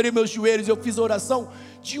oração, dobrei meus joelhos, eu fiz a oração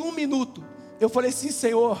de 1 minuto. Eu falei assim: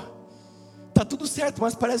 Senhor, está tudo certo,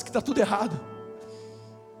 mas parece que está tudo errado.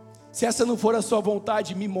 Se essa não for a sua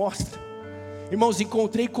vontade, me mostra. Irmãos,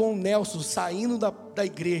 encontrei com o Nelson saindo da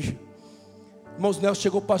igreja. Irmãos, o Nelson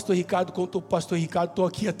chegou para o pastor Ricardo, contou para o pastor Ricardo, estou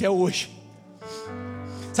aqui até hoje.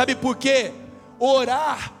 Sabe por quê?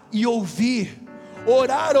 Orar e ouvir.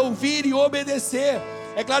 Orar, ouvir e obedecer.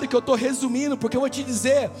 É claro que eu estou resumindo, porque eu vou te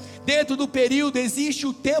dizer, dentro do período existe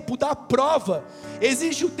o tempo da prova.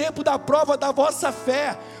 Existe o tempo da prova da vossa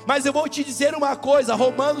fé. Mas eu vou te dizer uma coisa,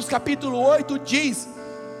 Romanos capítulo 8 diz,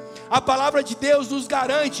 a palavra de Deus nos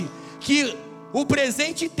garante que o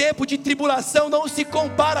presente tempo de tribulação não se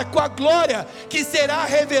compara com a glória que será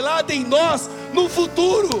revelada em nós no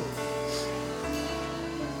futuro.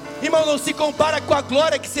 Irmão, não se compara com a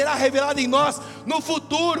glória que será revelada em nós no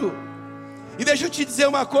futuro. E deixa eu te dizer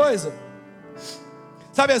uma coisa.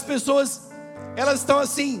 Sabe, as pessoas, elas estão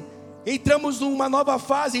assim, entramos numa nova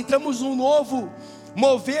fase, entramos num novo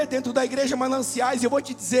mover dentro da igreja Mananciais. E eu vou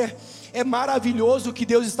te dizer, é maravilhoso o que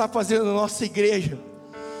Deus está fazendo na nossa igreja.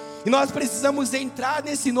 E nós precisamos entrar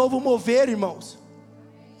nesse novo mover, irmãos.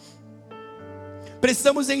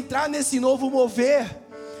 Precisamos entrar nesse novo mover.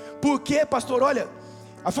 Por quê, pastor? Olha,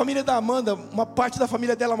 a família da Amanda, uma parte da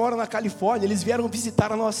família dela mora na Califórnia. Eles vieram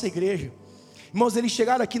visitar a nossa igreja. Irmãos, eles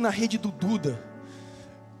chegaram aqui na rede do Duda.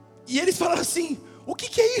 E eles falaram assim: o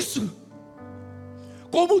que é isso?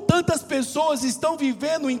 Como tantas pessoas estão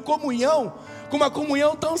vivendo em comunhão, com uma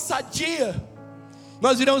comunhão tão sadia.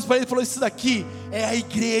 Nós viramos para ele e falamos: isso daqui é a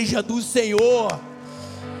igreja do Senhor.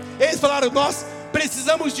 Eles falaram: nós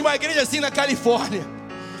precisamos de uma igreja assim na Califórnia.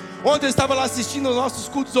 Ontem eu estava lá assistindo os nossos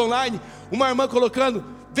cultos online, uma irmã colocando: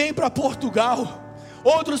 vem para Portugal.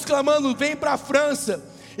 Outros clamando: vem para a França.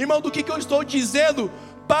 Irmão, do que eu estou dizendo?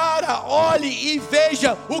 Para, olhe e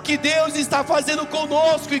veja o que Deus está fazendo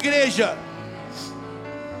conosco, igreja.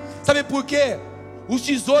 Sabe por quê? Os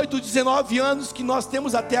 18, 19 anos que nós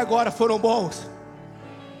temos até agora foram bons.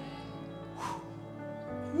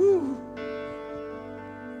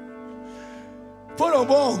 Foram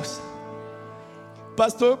bons.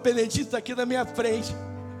 Pastor Benedito está aqui na minha frente.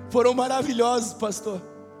 Foram maravilhosos, pastor.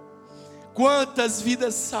 Quantas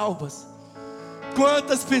vidas salvas,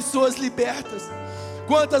 quantas pessoas libertas,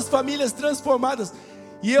 quantas famílias transformadas.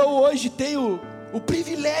 E eu hoje tenho o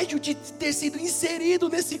privilégio de ter sido inserido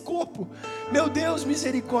nesse corpo. Meu Deus,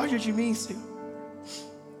 misericórdia de mim, Senhor.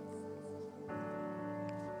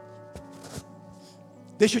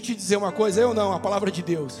 Deixa eu te dizer uma coisa, eu não, a palavra de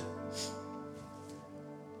Deus.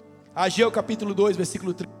 Ageu capítulo 2,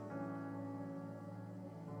 versículo 3.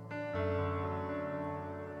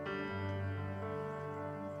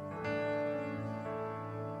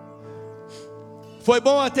 Foi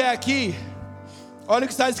bom até aqui. Olha o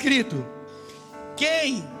que está escrito: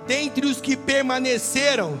 quem dentre os que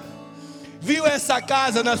permaneceram viu essa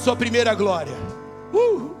casa na sua primeira glória?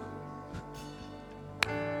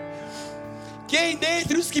 Quem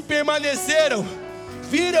dentre os que permaneceram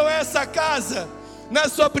viram essa casa na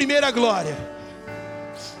sua primeira glória?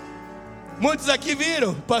 Muitos aqui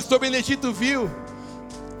viram, pastor Benedito viu.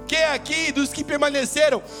 Quem aqui dos que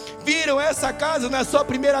permaneceram viram essa casa na sua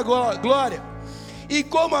primeira glória? E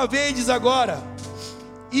como a vedes agora,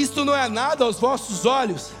 isto não é nada aos vossos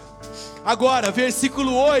olhos. Agora,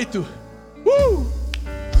 versículo 8.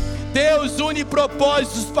 Deus une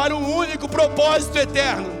propósitos para um único propósito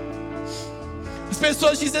eterno. As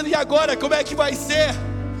pessoas dizendo: e agora, como é que vai ser?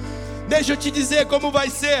 Deixa eu te dizer como vai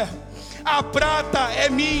ser. A prata é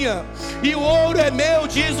minha e o ouro é meu,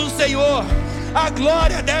 diz o Senhor. A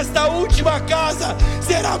glória desta última casa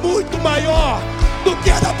será muito maior do que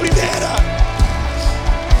a da primeira.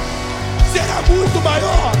 Será muito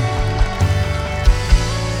maior.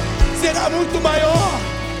 Será muito maior.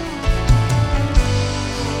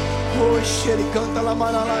 Oxe, ele canta lá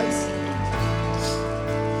maralás.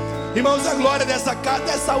 Irmãos, a glória dessa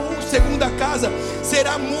segunda casa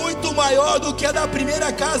será muito maior do que a da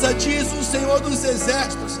primeira casa, diz o Senhor dos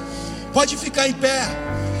Exércitos. Pode ficar em pé.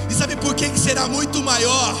 E sabe por que será muito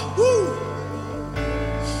maior?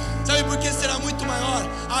 Sabe por que será muito maior?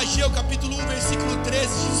 Ageu capítulo 1, versículo 13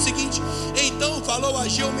 diz o seguinte: então falou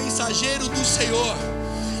Ageu, mensageiro do Senhor,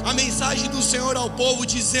 a mensagem do Senhor ao povo,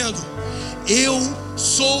 dizendo: eu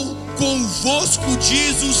sou convosco,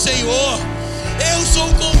 diz o Senhor. Eu sou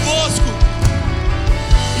convosco.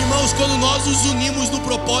 Irmãos, quando nós nos unimos no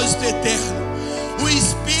propósito eterno, o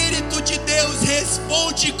Espírito de Deus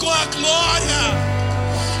responde com a glória.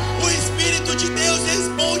 O Espírito de Deus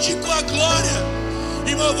responde com a glória.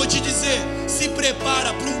 Irmão, eu vou te dizer, se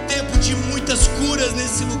prepara para um tempo de muitas curas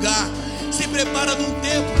nesse lugar. Se prepara num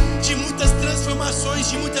tempo de muitas transformações,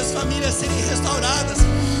 de muitas famílias serem restauradas.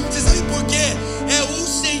 Você sabe por quê? É o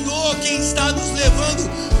Senhor quem está nos levando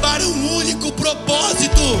para um único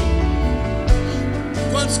propósito.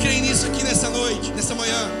 Quantos creem nisso aqui nessa noite, nessa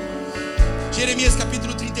manhã? Jeremias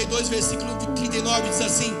capítulo 32, versículo 39 diz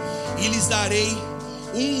assim: e lhes darei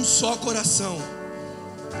um só coração,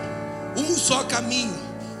 um só caminho,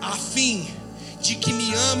 a fim de que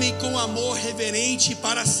me amem com amor reverente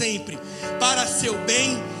para sempre, para seu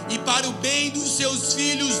bem e para o bem dos seus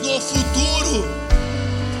filhos no futuro.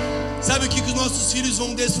 Sabe o que os nossos filhos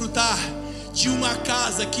vão desfrutar? De uma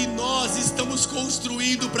casa que nós estamos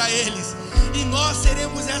construindo para eles, e nós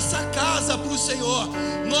seremos essa casa para o Senhor.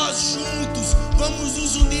 Nós juntos vamos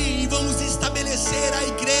nos unir e vamos estabelecer a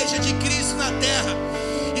igreja de Cristo na terra.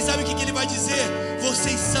 E sabe o que ele vai dizer?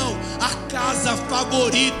 Vocês são a casa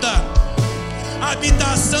favorita, a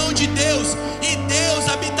habitação de Deus, e Deus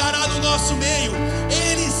habitará no nosso meio.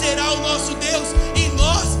 Ele será o nosso Deus e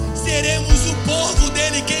nós seremos o povo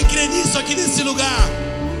dele. Quem crê nisso aqui nesse lugar?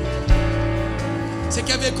 Você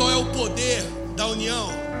quer ver qual é o poder da união?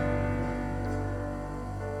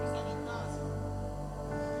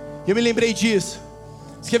 Eu me lembrei disso.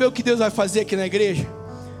 Você quer ver o que Deus vai fazer aqui na igreja?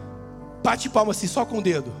 Bate palma assim, só com o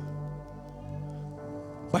dedo.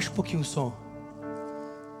 Baixa um pouquinho o som.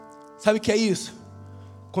 Sabe o que é isso?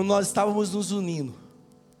 Quando nós estávamos nos unindo.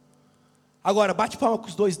 Agora, bate palma com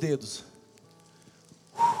os dois dedos.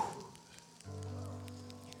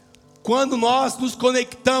 Quando nós nos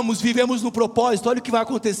conectamos, vivemos no propósito, olha o que vai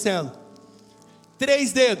acontecendo.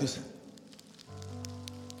 3 dedos.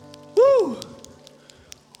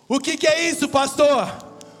 O que é isso, pastor?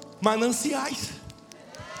 Mananciais.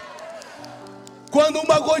 Quando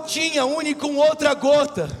uma gotinha une com outra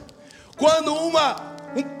gota, quando um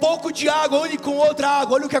pouco de água une com outra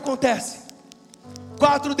água, olha o que acontece.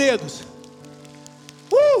 4 dedos.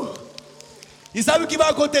 E sabe o que vai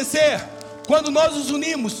acontecer? Quando nós nos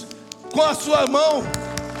unimos com a sua mão,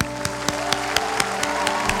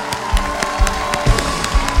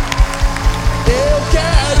 eu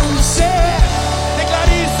quero ser,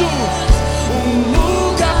 declare isso, um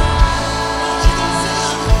lugar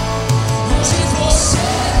onde você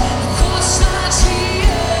gosta de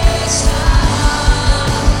estar.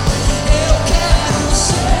 Eu quero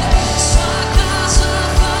ser sua casa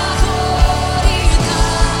favorita.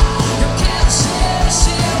 Eu quero ser o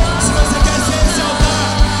seu amor. Se você quer ser esse altar,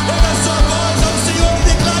 pega a sua voz ao Senhor e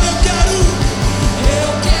declare: eu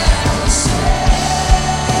quero ser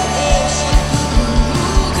um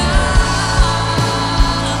lugar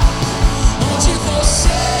onde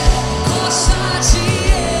você gosta de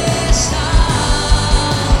estar.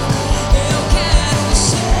 Eu quero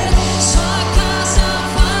ser sua casa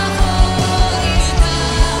favorita.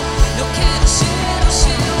 Eu quero ser o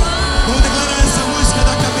seu amor. Vamos declarar essa música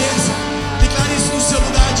da cabeça. Declare isso no seu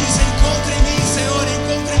lugar. Diz: encontre em mim, Senhor,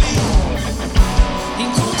 encontre em mim.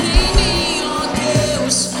 Encontre em mim, ó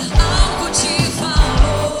Deus, algo de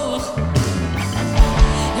valor.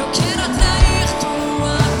 Eu quero atrair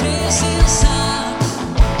tua presença.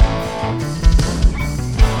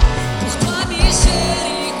 Por tua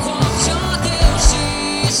misericórdia, ó Deus de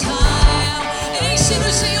Israel.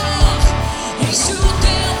 Enche-nos, Senhor, enche o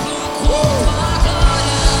templo com tua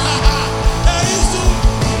glória. É isso.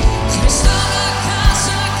 Restaura a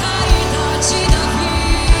casa caída de Davi.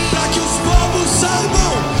 Para que os povos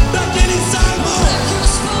saibam, para que eles saibam. Para que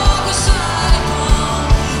os povos saibam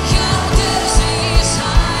que há um Deus em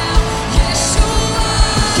Israel, Yeshua.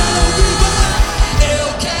 Quero viver. Eu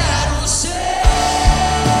quero ser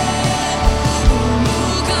um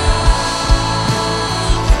lugar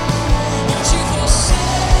onde você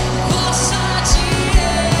gosta de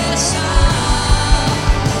estar.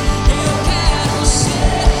 Eu quero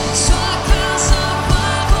ser sua casa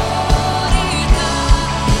favorita.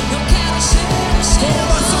 Eu quero ser o seu amor.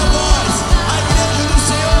 Com a sua voz, a igreja do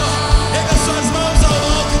Senhor, erga suas mãos ao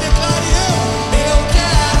alto e declare: eu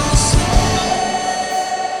quero ser.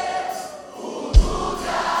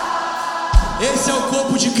 Esse é o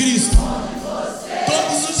corpo de Cristo.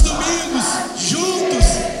 Todos os domingos, juntos,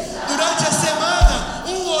 durante a semana,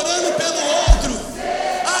 um orando pelo outro.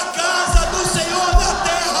 A casa do Senhor na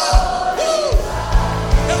terra.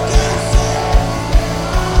 Eu quero ser.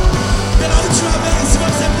 Pela última vez, se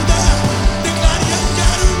você puder, declare: eu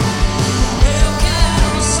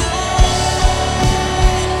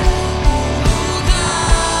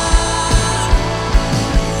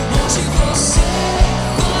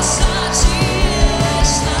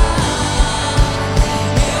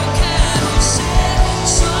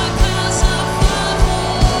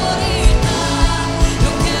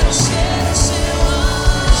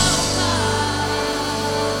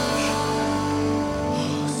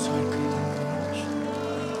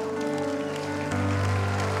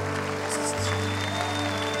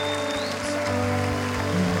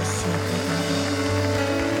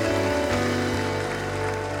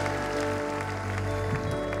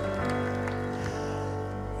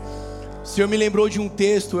Senhor me lembrou de um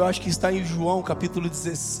texto, eu acho que está em João capítulo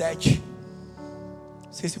 17.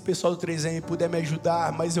 Não sei se o pessoal do 3M puder me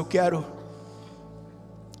ajudar, mas eu quero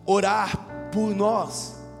orar por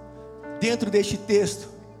nós, dentro deste texto.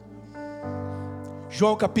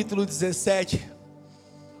 João capítulo 17.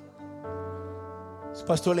 Se o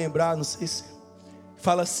pastor lembrar, não sei se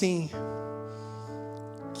fala assim,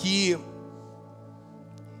 que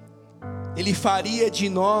Ele faria de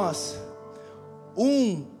nós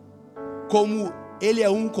um, como Ele é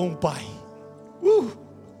um com o Pai.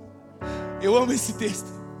 Eu amo esse texto.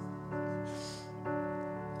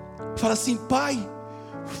 Fala assim: Pai,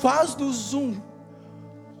 faz-nos um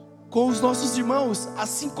com os nossos irmãos,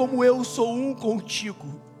 assim como eu sou um contigo.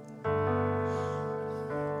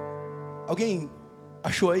 Alguém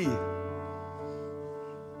achou aí?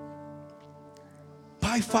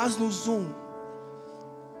 Pai, faz-nos um.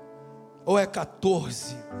 Ou é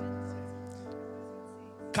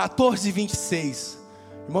 14:26.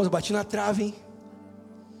 Irmãos, eu bati na trave, hein?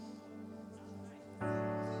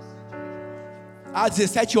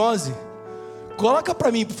 17:11. Coloca para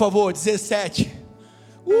mim, por favor, 17.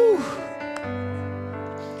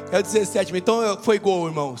 É o 17, então foi gol,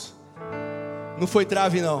 irmãos. Não foi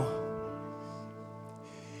trave, não.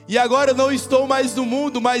 E agora eu não estou mais no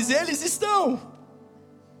mundo, mas eles estão.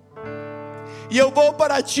 E eu vou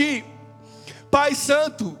para ti. Pai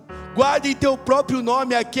Santo, guarda em teu próprio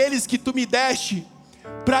nome aqueles que tu me deste,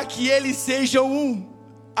 para que eles sejam um,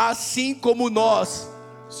 assim como nós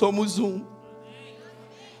somos um.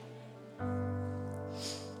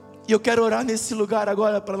 E eu quero orar nesse lugar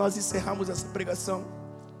agora, para nós encerrarmos essa pregação.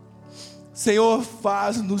 Senhor,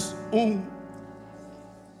 faz-nos um.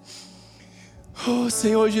 Oh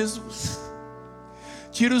Senhor Jesus,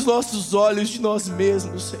 tira os nossos olhos de nós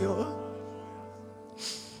mesmos, Senhor.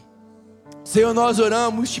 Senhor, nós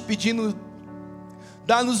oramos te pedindo,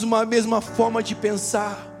 dá-nos uma mesma forma de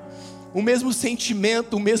pensar, o mesmo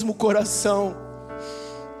sentimento, o mesmo coração.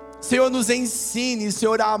 Senhor, nos ensine,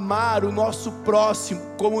 Senhor, a amar o nosso próximo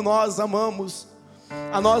como nós amamos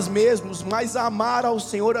a nós mesmos, mas a amar ao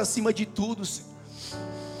Senhor acima de tudo, Senhor.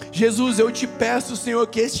 Jesus, eu te peço, Senhor,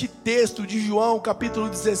 que este texto de João capítulo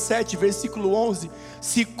 17, versículo 11,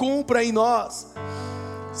 se cumpra em nós.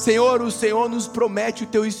 Senhor, o Senhor nos promete o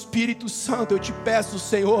teu Espírito Santo. Eu te peço,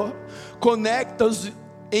 Senhor, conecta-os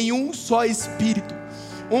em um só Espírito,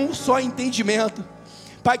 um só entendimento,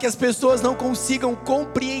 para que as pessoas não consigam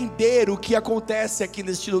compreender o que acontece aqui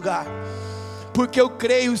neste lugar, porque eu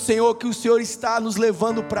creio, Senhor, que o Senhor está nos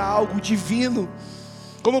levando para algo divino.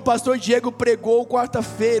 Como o pastor Diego pregou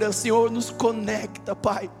quarta-feira, Senhor, nos conecta,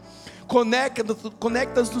 Pai.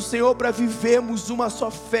 Conecta-nos do Senhor para vivermos uma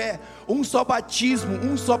só fé, um só batismo,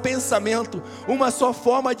 um só pensamento, uma só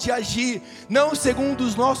forma de agir, não segundo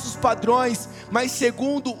os nossos padrões, mas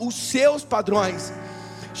segundo os seus padrões.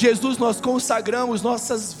 Jesus, nós consagramos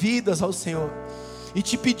nossas vidas ao Senhor e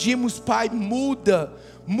te pedimos, Pai, muda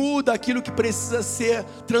aquilo que precisa ser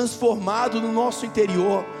transformado no nosso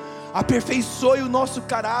interior. Aperfeiçoe o nosso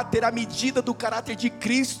caráter à medida do caráter de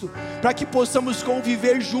Cristo, para que possamos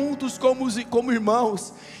conviver juntos como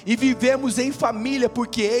irmãos e vivemos em família,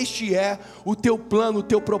 porque este é o teu plano, o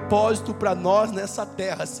teu propósito para nós nessa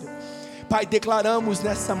terra, Senhor. Pai, declaramos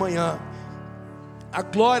nessa manhã: a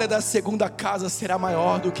glória da segunda casa será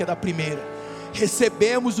maior do que a da primeira.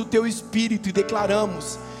 Recebemos o teu Espírito e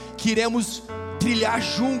declaramos que iremos trilhar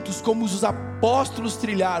juntos como os apóstolos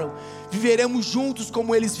trilharam, viveremos juntos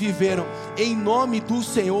como eles viveram, em nome do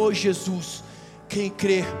Senhor Jesus. Quem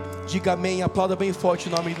crê, diga amém. Aplauda bem forte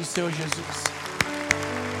o nome do Senhor Jesus.